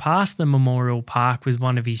driving past the memorial park with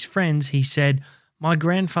one of his friends, he said, "My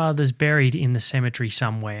grandfather's buried in the cemetery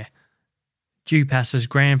somewhere." Dupas's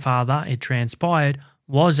grandfather, it transpired,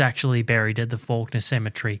 was actually buried at the Faulkner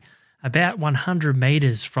Cemetery, about 100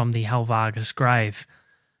 metres from the Helvargas grave.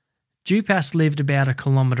 Dupas lived about a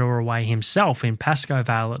kilometre away himself in Pascoe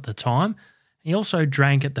Vale at the time. He also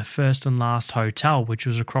drank at the First and Last Hotel, which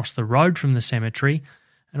was across the road from the cemetery,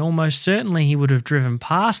 and almost certainly he would have driven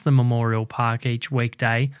past the memorial park each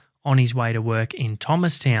weekday on his way to work in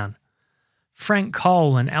Thomastown. Frank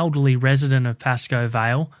Cole, an elderly resident of Pascoe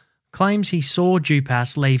Vale, claims he saw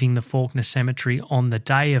Dupas leaving the Faulkner Cemetery on the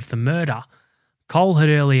day of the murder. Cole had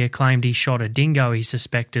earlier claimed he shot a dingo he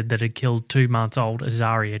suspected that had killed 2-month-old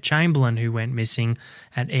Azaria Chamberlain, who went missing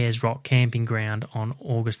at Ayers Rock Camping Ground on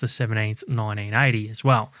August the 17th, 1980 as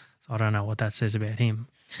well. So I don't know what that says about him.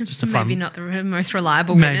 Just a fun, maybe not the most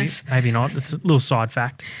reliable witness. Maybe not. It's a little side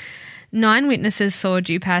fact. 9 witnesses saw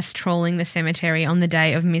Dupas trawling the cemetery on the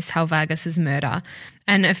day of Miss Helvargas's murder,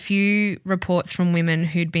 and a few reports from women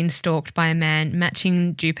who'd been stalked by a man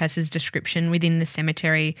matching Dupas's description within the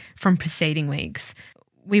cemetery from preceding weeks.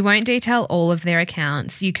 We won't detail all of their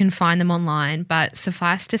accounts. You can find them online, but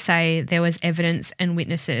suffice to say there was evidence and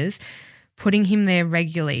witnesses putting him there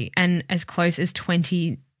regularly and as close as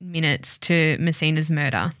 20 minutes to Messina's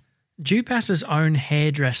murder. Dupas's own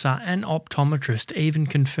hairdresser and optometrist even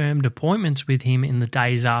confirmed appointments with him in the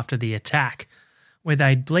days after the attack, where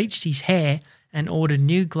they'd bleached his hair and ordered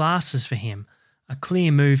new glasses for him, a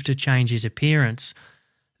clear move to change his appearance.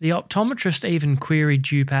 The optometrist even queried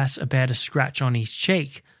Dupas about a scratch on his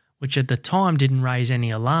cheek, which at the time didn't raise any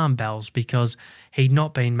alarm bells because he'd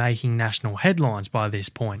not been making national headlines by this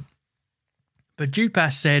point. But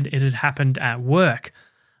Dupas said it had happened at work.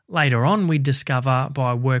 Later on, we'd discover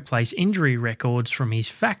by workplace injury records from his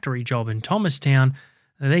factory job in Thomastown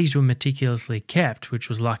that these were meticulously kept, which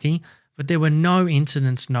was lucky, but there were no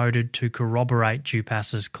incidents noted to corroborate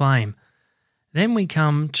Dupas's claim. Then we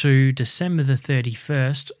come to December the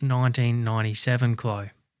 31st, 1997,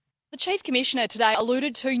 Chloe. The Chief Commissioner today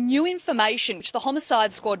alluded to new information which the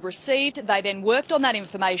Homicide Squad received. They then worked on that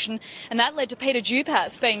information, and that led to Peter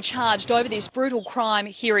Dupas being charged over this brutal crime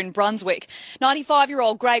here in Brunswick.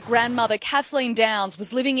 95-year-old great-grandmother Kathleen Downs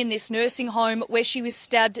was living in this nursing home where she was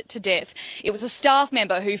stabbed to death. It was a staff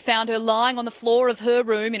member who found her lying on the floor of her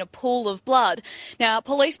room in a pool of blood. Now,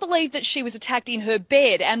 police believe that she was attacked in her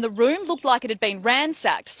bed, and the room looked like it had been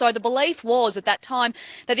ransacked. So the belief was at that time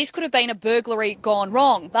that this could have been a burglary gone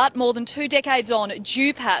wrong. But more than 2 decades on,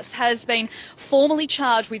 Dupas has been formally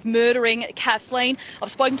charged with murdering Kathleen.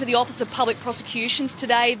 I've spoken to the Office of Public Prosecutions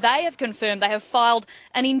today. They have confirmed they have filed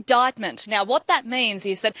an indictment. Now, what that means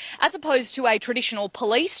is that as opposed to a traditional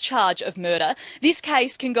police charge of murder, this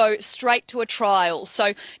case can go straight to a trial.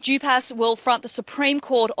 So Dupas will front the Supreme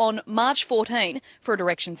Court on March 14 for a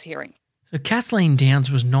directions hearing. So Kathleen Downs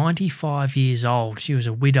was 95 years old. She was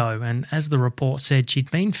a widow, and as the report said, she'd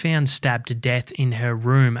been found stabbed to death in her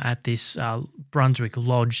room at this Brunswick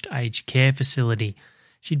Lodged Aged Care facility.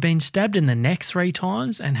 She'd been stabbed in the neck 3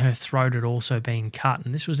 times, and her throat had also been cut,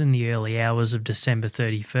 and this was in the early hours of December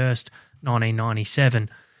 31st, 1997.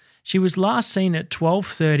 She was last seen at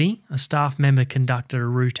 12:30. A staff member conducted a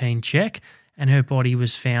routine check, and her body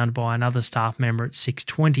was found by another staff member at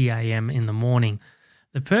 6:20 a.m. in the morning.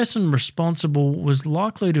 The person responsible was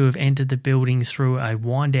likely to have entered the building through a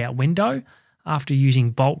wind-out window after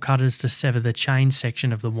using bolt cutters to sever the chain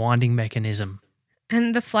section of the winding mechanism.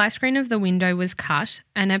 And the fly screen of the window was cut,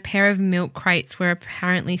 and a pair of milk crates were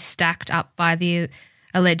apparently stacked up by the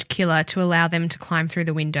alleged killer to allow them to climb through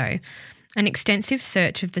the window. An extensive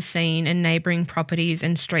search of the scene and neighbouring properties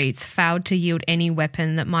and streets failed to yield any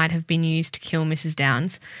weapon that might have been used to kill Mrs.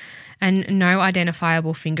 Downs, and no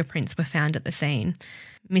identifiable fingerprints were found at the scene.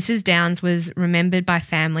 Mrs. Downs was remembered by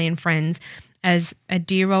family and friends as a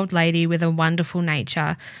dear old lady with a wonderful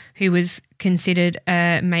nature who was considered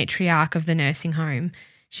a matriarch of the nursing home.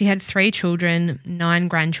 She had 3 children, 9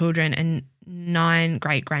 grandchildren, and 9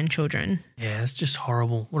 great-grandchildren. Yeah, it's just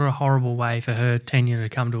horrible. What a horrible way for her tenure to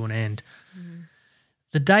come to an end.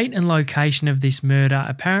 The date and location of this murder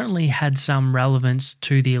apparently had some relevance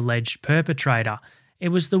to the alleged perpetrator. It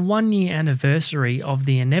was the 1-year anniversary of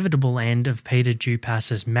the inevitable end of Peter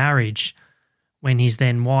Dupas's marriage, when his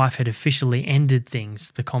then wife had officially ended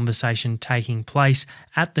things, the conversation taking place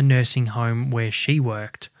at the nursing home where she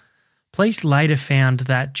worked. Police later found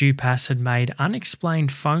that Dupas had made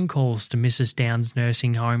unexplained phone calls to Mrs. Downs'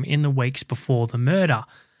 nursing home in the weeks before the murder,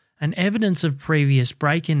 and evidence of previous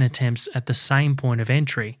break-in attempts at the same point of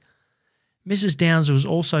entry. Mrs. Downs was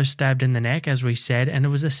also stabbed in the neck, as we said, and it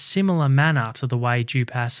was a similar manner to the way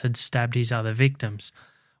Dupas had stabbed his other victims.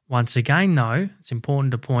 Once again, though, it's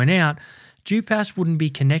important to point out, Dupas wouldn't be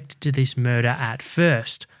connected to this murder at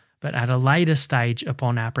first, but at a later stage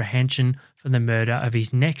upon apprehension for the murder of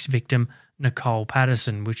his next victim, Nicole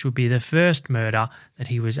Patterson, which would be the first murder that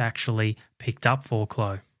he was actually picked up for,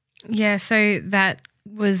 Chloe. Yeah, so that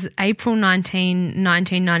was April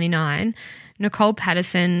 1999. Nicole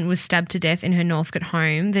Patterson was stabbed to death in her Northcote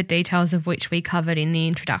home, the details of which we covered in the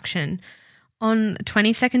introduction. On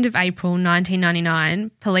 22nd of April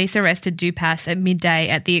 1999, police arrested Dupas at midday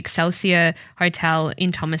at the Excelsior Hotel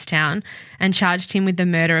in Thomastown and charged him with the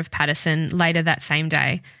murder of Patterson later that same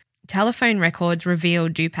day. Telephone records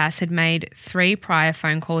revealed Dupas had made 3 prior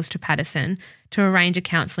phone calls to Patterson to arrange a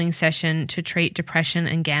counselling session to treat depression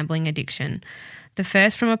and gambling addiction. The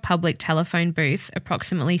first from a public telephone booth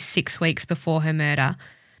approximately 6 weeks before her murder.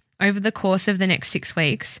 Over the course of the next 6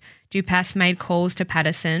 weeks, Dupas made calls to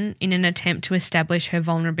Patterson in an attempt to establish her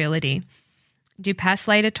vulnerability. Dupas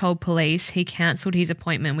later told police he cancelled his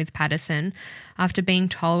appointment with Patterson after being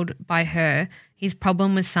told by her his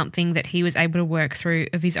problem was something that he was able to work through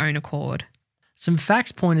of his own accord. Some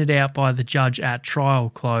facts pointed out by the judge at trial,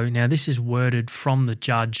 Chloe. Now, this is worded from the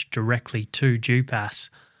judge directly to Dupas.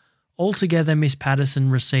 Altogether, Miss Patterson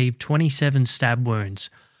received 27 stab wounds.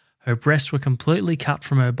 Her breasts were completely cut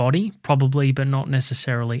from her body, probably but not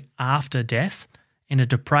necessarily after death, in a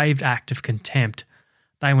depraved act of contempt.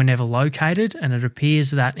 They were never located, and it appears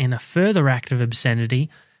that in a further act of obscenity,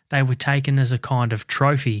 they were taken as a kind of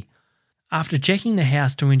trophy. After checking the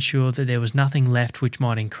house to ensure that there was nothing left which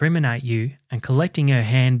might incriminate you, and collecting her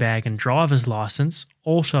handbag and driver's license,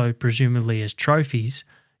 also presumably as trophies,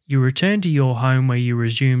 you returned to your home where you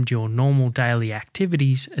resumed your normal daily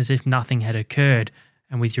activities as if nothing had occurred,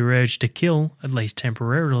 and with your urge to kill, at least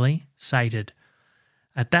temporarily, sated.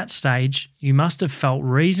 At that stage, you must have felt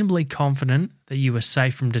reasonably confident that you were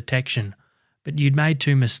safe from detection, but you'd made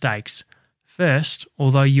 2 mistakes. First,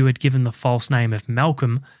 although you had given the false name of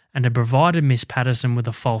Malcolm and had provided Miss Patterson with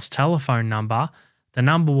a false telephone number, the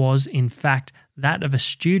number was, in fact, that of a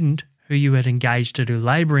student who you had engaged to do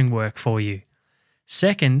labouring work for you.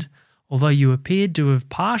 Second, although you appeared to have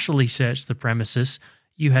partially searched the premises,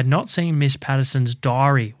 you had not seen Miss Patterson's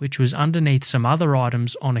diary, which was underneath some other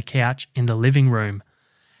items on a couch in the living room.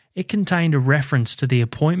 It contained a reference to the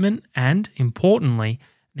appointment and, importantly,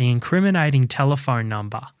 the incriminating telephone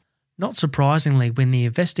number. Not surprisingly, when the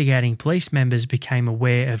investigating police members became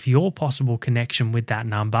aware of your possible connection with that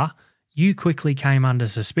number, you quickly came under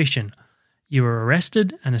suspicion. You were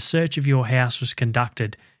arrested and a search of your house was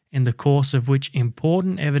conducted, in the course of which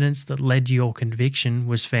important evidence that led to your conviction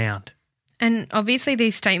was found. And obviously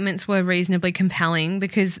these statements were reasonably compelling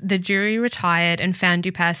because the jury retired and found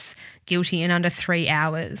Dupas guilty in under 3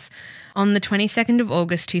 hours. On the 22nd of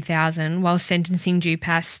August 2000, while sentencing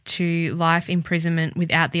Dupas to life imprisonment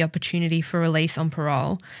without the opportunity for release on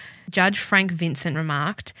parole, Judge Frank Vincent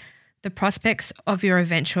remarked, "The prospects of your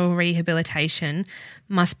eventual rehabilitation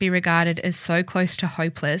must be regarded as so close to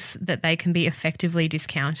hopeless that they can be effectively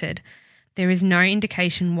discounted. There is no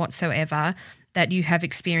indication whatsoever that you have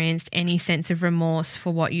experienced any sense of remorse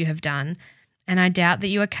for what you have done, and I doubt that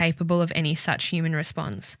you are capable of any such human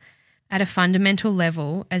response. At a fundamental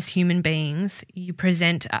level, as human beings, you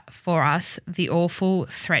present for us the awful,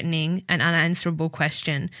 threatening, and unanswerable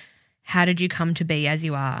question, how did you come to be as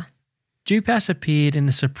you are?" Dupas appeared in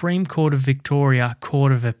the Supreme Court of Victoria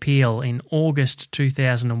Court of Appeal in August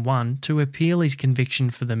 2001 to appeal his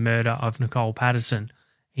conviction for the murder of Nicole Patterson.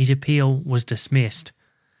 His appeal was dismissed.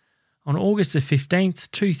 On August the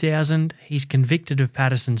 15th, 2000, he's convicted of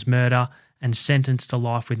Patterson's murder and sentenced to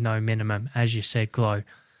life with no minimum, as you said, Chloe.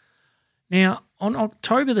 Now, on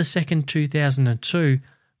October the 2nd, 2002,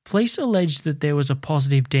 police alleged that there was a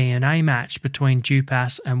positive DNA match between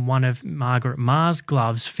Dupas and one of Margaret Ma's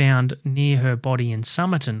gloves found near her body in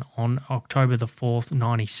Somerton on October the 4th,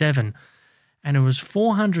 1997, and it was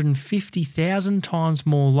 450,000 times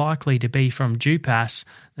more likely to be from Dupas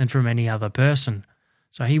than from any other person.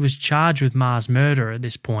 So he was charged with Ma's murder at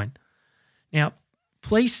this point. Now,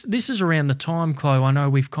 police, this is around the time, Chloe, I know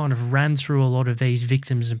we've kind of ran through a lot of these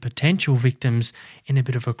victims and potential victims in a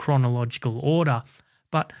bit of a chronological order,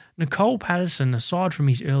 but Nicole Patterson, aside from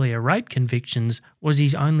his earlier rape convictions, was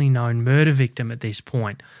his only known murder victim at this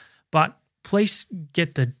point. But police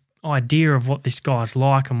get the idea of what this guy's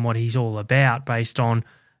like and what he's all about based on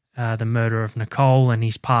the murder of Nicole and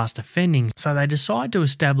his past offending. So they decide to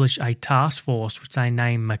establish a task force, which they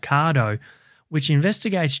name Mikado, which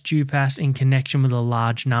investigates Dupas in connection with a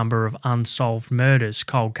large number of unsolved murders,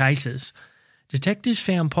 cold cases. Detectives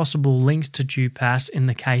found possible links to Dupas in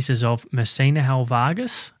the cases of Mersina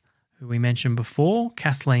Helvargas, who we mentioned before,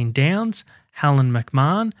 Kathleen Downs, Helen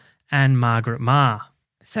McMahon, and Margaret Marr.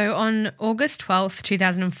 So on August 12th,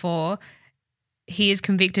 2004, he is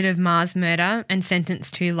convicted of Mar's murder and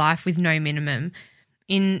sentenced to life with no minimum.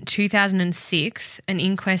 In 2006, an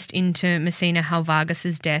inquest into Mersina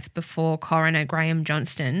Helvargas' death before coroner Graham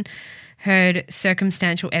Johnston heard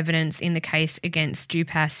circumstantial evidence in the case against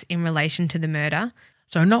Dupas in relation to the murder.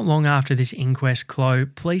 So not long after this inquest, Chloe,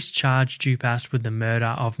 police charged Dupas with the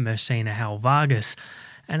murder of Mersina Helvargas,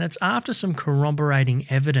 and it's after some corroborating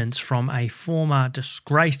evidence from a former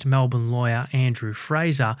disgraced Melbourne lawyer, Andrew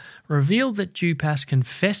Fraser, revealed that Dupas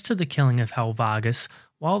confessed to the killing of Helvargas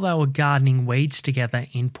while they were gardening weeds together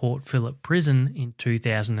in Port Phillip Prison in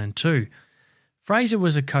 2002. Fraser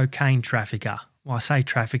was a cocaine trafficker. Well, I say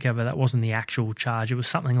trafficker, but that wasn't the actual charge. It was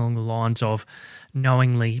something along the lines of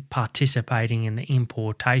knowingly participating in the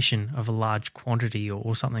importation of a large quantity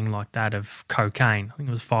or something like that of cocaine. I think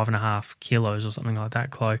it was 5.5 kilos or something like that,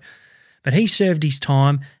 Chloe. But he served his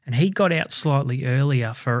time and he got out slightly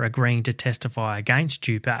earlier for agreeing to testify against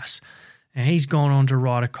Dupas. And he's gone on to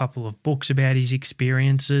write a couple of books about his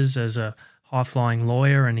experiences as a high-flying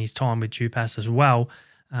lawyer and his time with Dupas as well.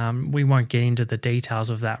 We won't get into the details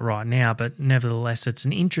of that right now, but nevertheless, it's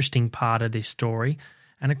an interesting part of this story,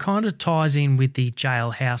 and it kind of ties in with the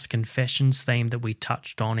jailhouse confessions theme that we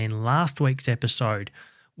touched on in last week's episode,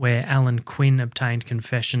 where Alan Quinn obtained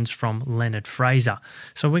confessions from Leonard Fraser.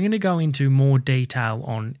 So we're going to go into more detail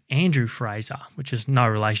on Andrew Fraser, which is no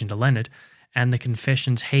relation to Leonard, and the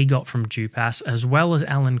confessions he got from Dupas, as well as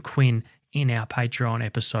Alan Quinn in our Patreon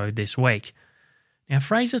episode this week. Now,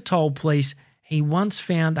 Fraser told police he once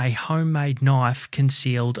found a homemade knife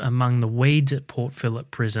concealed among the weeds at Port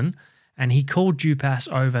Phillip Prison, and he called Dupas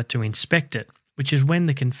over to inspect it, which is when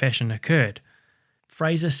the confession occurred.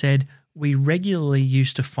 Fraser said, "We regularly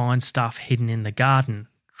used to find stuff hidden in the garden,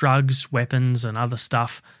 drugs, weapons and other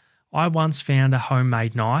stuff. I once found a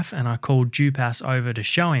homemade knife and I called Dupas over to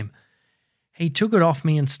show him. He took it off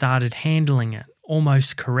me and started handling it,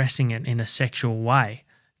 almost caressing it in a sexual way.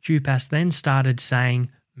 Dupas then started saying,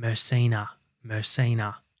 'Mersina,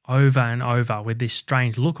 Mersina,' over and over with this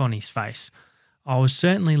strange look on his face. I was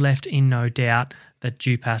certainly left in no doubt that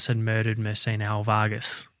Dupas had murdered Mersina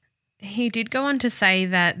Helvargas." He did go on to say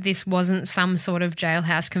that this wasn't some sort of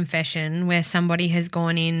jailhouse confession where somebody has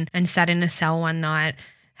gone in and sat in a cell one night,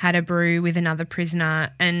 had a brew with another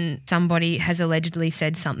prisoner, and somebody has allegedly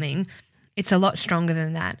said something. It's a lot stronger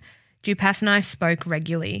than that. Dupas and I spoke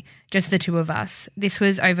regularly, just the two of us. This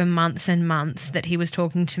was over months and months that he was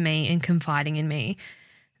talking to me and confiding in me.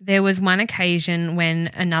 There was one occasion when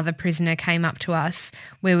another prisoner came up to us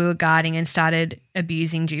where we were guarding and started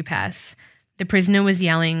abusing Dupas. The prisoner was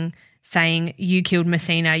yelling, saying, "You killed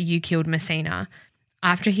Mersina, you killed Mersina."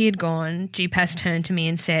 After he had gone, Dupas turned to me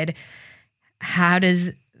and said, "How does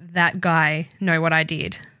that guy know what I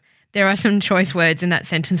did?" There are some choice words in that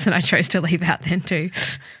sentence that I chose to leave out then too.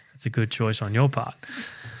 That's a good choice on your part.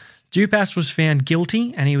 Dupas was found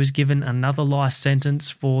guilty and he was given another life sentence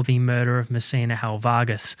for the murder of Mersina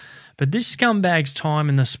Helvargas. But this scumbag's time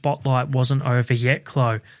in the spotlight wasn't over yet,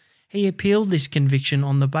 Chloe. He appealed this conviction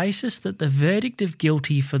on the basis that the verdict of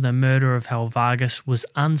guilty for the murder of Helvargas was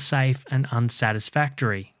unsafe and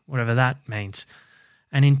unsatisfactory, whatever that means.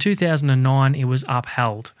 And in 2009, it was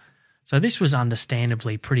upheld. So this was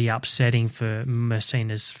understandably pretty upsetting for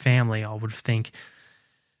Mersina's family, I would think.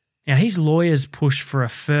 Now, his lawyers pushed for a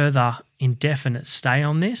further indefinite stay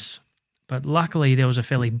on this, but luckily there was a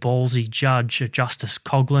fairly ballsy judge, Justice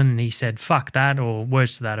Coughlin, and he said, "Fuck that," or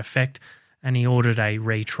words to that effect, and he ordered a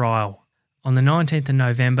retrial. On the 19th of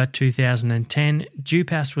November 2010,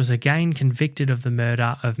 Dupas was again convicted of the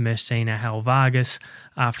murder of Mersina Helvargas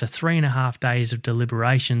after 3.5 days of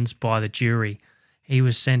deliberations by the jury. He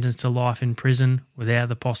was sentenced to life in prison without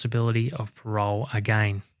the possibility of parole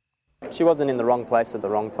again. She wasn't in the wrong place at the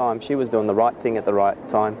wrong time. She was doing the right thing at the right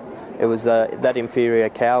time. It was that inferior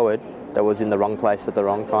coward that was in the wrong place at the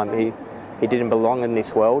wrong time. He didn't belong in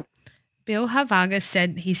this world. Bill Harvargas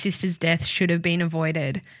said his sister's death should have been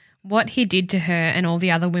avoided. What he did to her and all the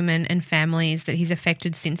other women and families that he's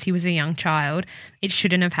affected since he was a young child, it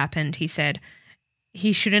shouldn't have happened, he said.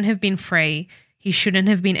 He shouldn't have been free. He shouldn't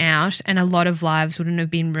have been out, and a lot of lives wouldn't have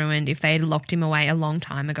been ruined if they had locked him away a long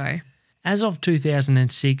time ago. As of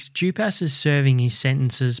 2006, Dupas is serving his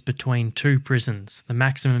sentences between two prisons, the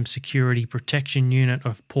Maximum Security Protection Unit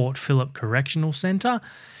of Port Phillip Correctional Centre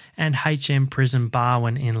and HM Prison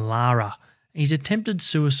Barwon in Lara. He's attempted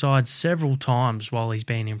suicide several times while he's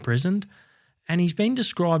been imprisoned, and he's been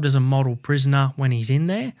described as a model prisoner when he's in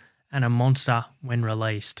there and a monster when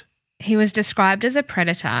released. He was described as a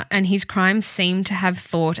predator, and his crimes seemed to have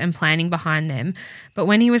thought and planning behind them, but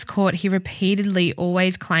when he was caught, he repeatedly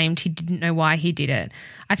always claimed he didn't know why he did it.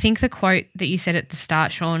 I think the quote that you said at the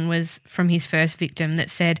start, Sean, was from his first victim that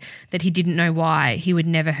said that he didn't know why he would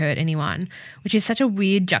never hurt anyone, which is such a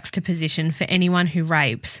weird juxtaposition for anyone who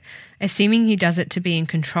rapes, assuming he does it to be in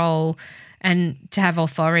control and to have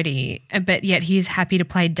authority, but yet he is happy to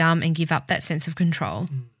play dumb and give up that sense of control.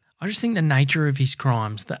 I just think the nature of his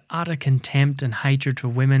crimes, the utter contempt and hatred for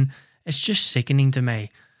women, it's just sickening to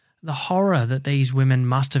me. The horror that these women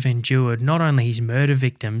must have endured, not only his murder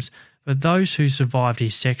victims, but those who survived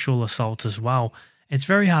his sexual assaults as well. It's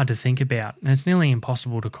very hard to think about, and it's nearly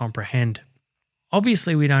impossible to comprehend.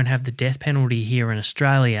 Obviously, we don't have the death penalty here in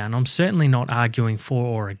Australia, and I'm certainly not arguing for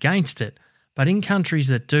or against it, but in countries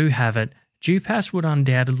that do have it, Dupas would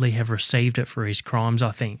undoubtedly have received it for his crimes,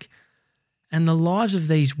 I think. And the lives of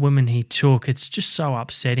these women he took, it's just so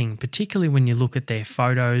upsetting, particularly when you look at their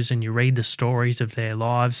photos and you read the stories of their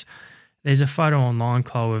lives. There's a photo online,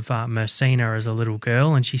 Chloe, of Mersina as a little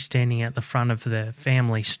girl, and she's standing at the front of the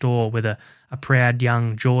family store with a proud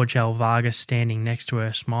young George L. Vargas standing next to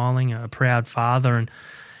her smiling, a proud father. And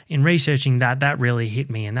in researching that really hit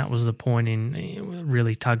me, and that was the point it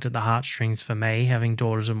really tugged at the heartstrings for me, having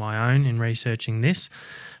daughters of my own, in researching this.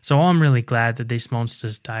 So I'm really glad that this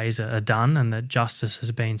monster's days are done and that justice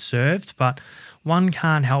has been served, but one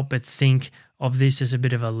can't help but think of this as a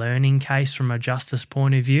bit of a learning case from a justice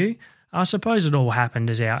point of view. I suppose it all happened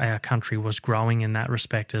as our country was growing in that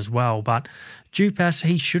respect as well, but Dupas,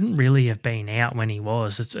 he shouldn't really have been out when he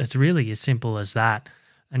was. It's really as simple as that.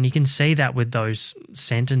 And you can see that with those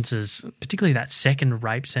sentences, particularly that second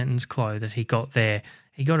rape sentence, Chloe, that he got there.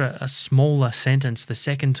 He got a smaller sentence the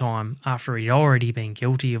second time after he'd already been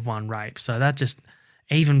guilty of one rape. So that just,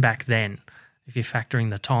 even back then, if you're factoring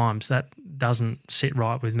the times, that doesn't sit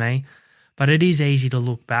right with me. But it is easy to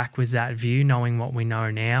look back with that view, knowing what we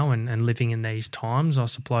know now and living in these times. I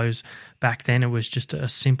suppose back then it was just a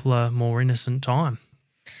simpler, more innocent time.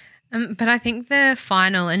 But I think the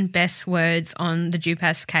final and best words on the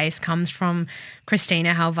Dupas case comes from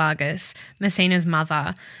Christina Halvargas, Messina's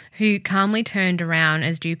mother, who calmly turned around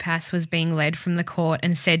as Dupas was being led from the court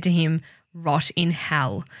and said to him, "Rot in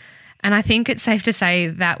hell." And I think it's safe to say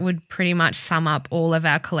that would pretty much sum up all of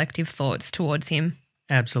our collective thoughts towards him.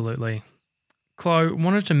 Absolutely. Chloe,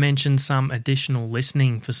 wanted to mention some additional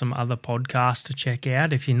listening for some other podcasts to check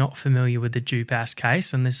out if you're not familiar with the Dupas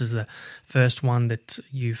case, and this is the first one that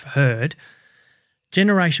you've heard.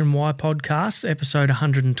 Generation Y podcast, episode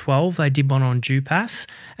 112, they did one on Dupas,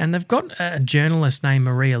 and they've got a journalist named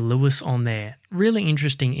Maria Lewis on there. Really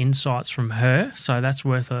interesting insights from her, so that's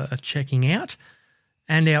worth a checking out.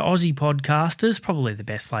 And our Aussie podcasters, probably the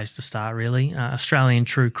best place to start, really. Australian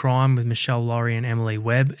True Crime with Michelle Laurie and Emily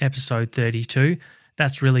Webb, episode 32.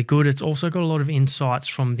 That's really good. It's also got a lot of insights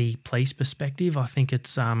from the police perspective. I think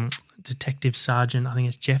it's Detective Sergeant, I think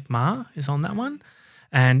it's Jeff Maher is on that one.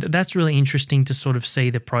 And that's really interesting to sort of see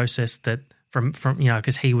the process that from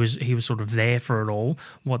because he was sort of there for it all,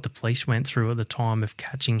 what the police went through at the time of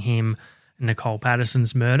catching him and Nicole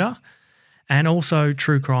Patterson's murder. And also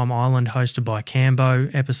True Crime Island, hosted by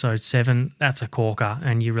Cambo, episode 7. That's a corker,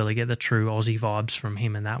 and you really get the true Aussie vibes from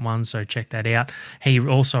him in that one, so check that out. He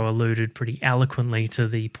also alluded pretty eloquently to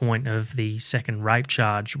the point of the second rape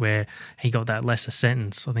charge where he got that lesser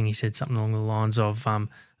sentence. I think he said something along the lines of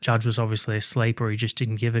judge was obviously asleep or he just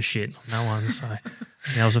didn't give a shit on that one, so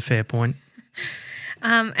that was a fair point.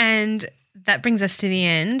 And that brings us to the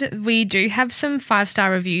end. We do have some 5-star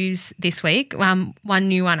reviews this week, one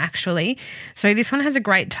new one actually. So this one has a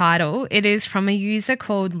great title. It is from a user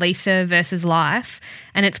called Lisa versus Life,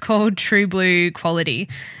 and it's called True Blue Quality.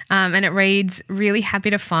 And it reads, "Really happy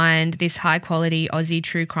to find this high-quality Aussie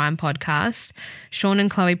true crime podcast. Sean and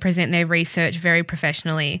Chloe present their research very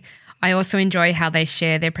professionally. I also enjoy how they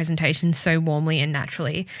share their presentations so warmly and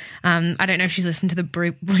naturally. I don't know if she's listened to the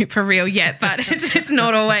blooper reel yet, but it's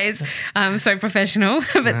not always so professional.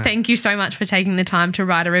 But thank you so much for taking the time to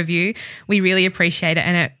write a review. We really appreciate it,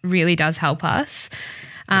 and it really does help us.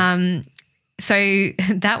 So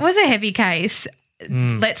that was a heavy case.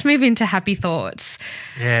 Let's move into happy thoughts.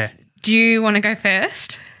 Yeah. Do you want to go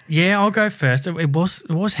first? Yeah, I'll go first. It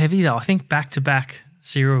was heavy though. I think back-to-back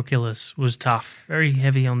serial killers was tough. Very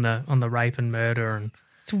heavy on the rape and murder, and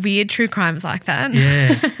it's weird true crimes like that.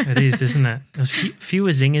 Yeah, it is, isn't it? There's fewer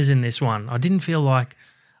zingers in this one. I didn't feel like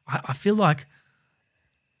I feel like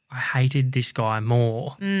I hated this guy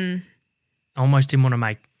more. I almost didn't want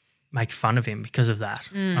to make fun of him because of that.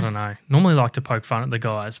 I don't know. Normally like to poke fun at the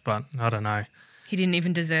guys, but I don't know. He didn't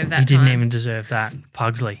even deserve that. He didn't even deserve that.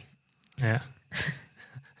 Pugsley. Yeah.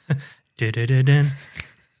 Du-du-du-dun.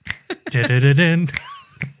 Du-du-du-dun.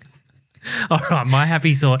 All right, my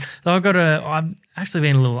happy thought. I've actually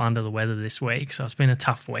been a little under the weather this week, so it's been a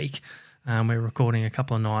tough week. We're recording a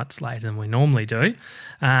couple of nights later than we normally do.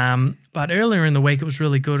 But earlier in the week, it was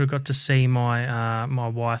really good. I got to see my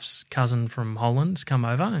wife's cousin from Holland come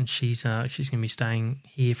over, and she's going to be staying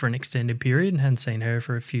here for an extended period, and hadn't seen her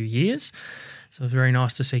for a few years. So it was very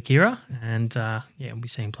nice to see Kira, and we'll be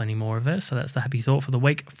seeing plenty more of her. So that's the happy thought for the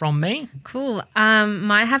week from me. Cool.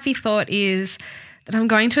 My happy thought is that I'm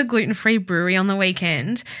going to a gluten-free brewery on the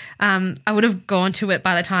weekend. I would have gone to it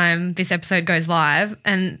by the time this episode goes live,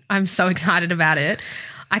 and I'm so excited about it.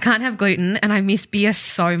 I can't have gluten, and I miss beer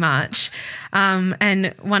so much.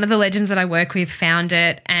 And one of the legends that I work with found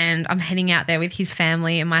it, and I'm heading out there with his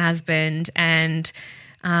family and my husband, and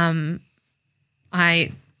I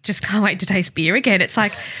just can't wait to taste beer again. It's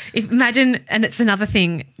like, imagine, and it's another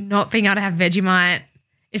thing, not being able to have Vegemite.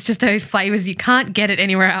 It's just those flavours. You can't get it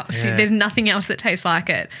anywhere else. Yeah. There's nothing else that tastes like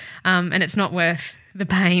it. And it's not worth the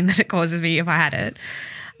pain that it causes me if I had it.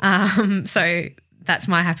 So that's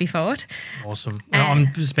my happy thought. Awesome. Well,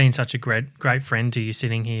 I'm just being such a great friend to you,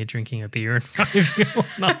 sitting here drinking a beer. And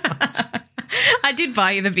I did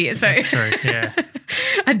buy you the beer, so that's true. Yeah.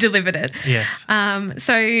 I delivered it. Yes.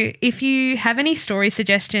 So if you have any story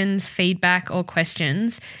suggestions, feedback or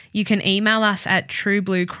questions, you can email us at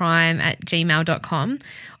truebluecrime@gmail.com,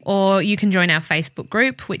 or you can join our Facebook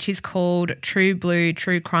group, which is called True Blue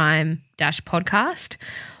True Crime -podcast,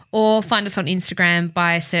 or find us on Instagram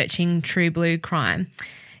by searching True Blue Crime.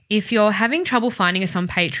 If you're having trouble finding us on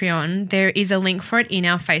Patreon, there is a link for it in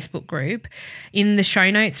our Facebook group in the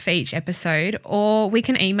show notes for each episode, or we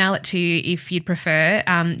can email it to you if you'd prefer.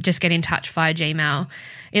 Just get in touch via Gmail.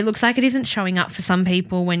 It looks like it isn't showing up for some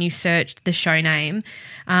people when you search the show name,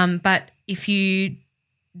 but if you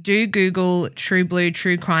do Google True Blue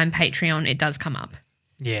True Crime Patreon, it does come up.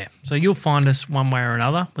 Yeah, so you'll find us one way or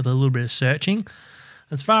another with a little bit of searching.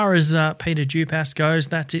 As far as Peter Dupas goes,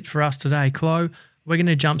 that's it for us today, Chloe. We're going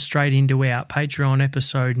to jump straight into our Patreon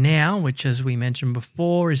episode now, which, as we mentioned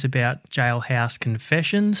before, is about Jailhouse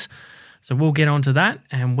Confessions. So we'll get on to that,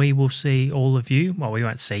 and we will see all of you. Well, we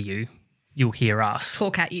won't see you. You'll hear us.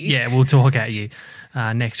 Talk at you. Yeah, we'll talk at you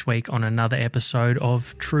next week on another episode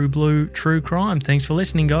of True Blue True Crime. Thanks for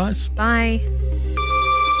listening, guys. Bye.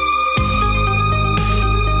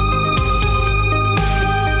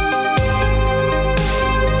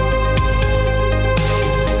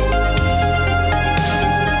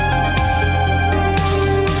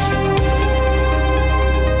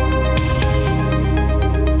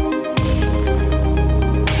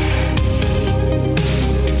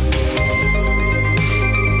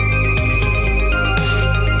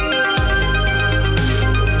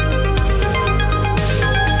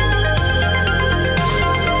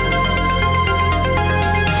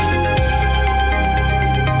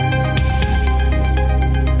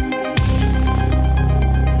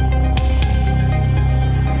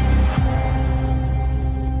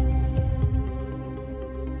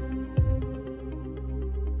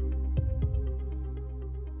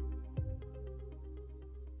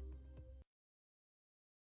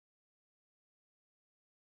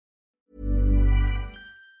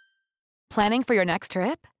 Planning for your next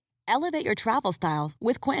trip? Elevate your travel style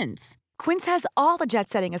with Quince. Quince has all the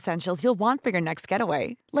jet-setting essentials you'll want for your next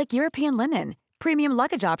getaway, like European linen, premium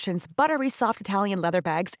luggage options, buttery soft Italian leather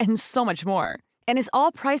bags, and so much more. And is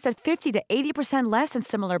all priced at 50 to 80% less than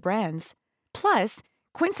similar brands. Plus,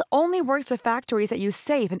 Quince only works with factories that use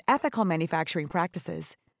safe and ethical manufacturing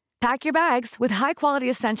practices. Pack your bags with high-quality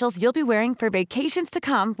essentials you'll be wearing for vacations to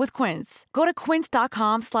come with Quince. Go to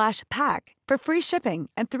quince.com/pack for free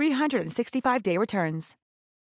shipping and 365-day returns.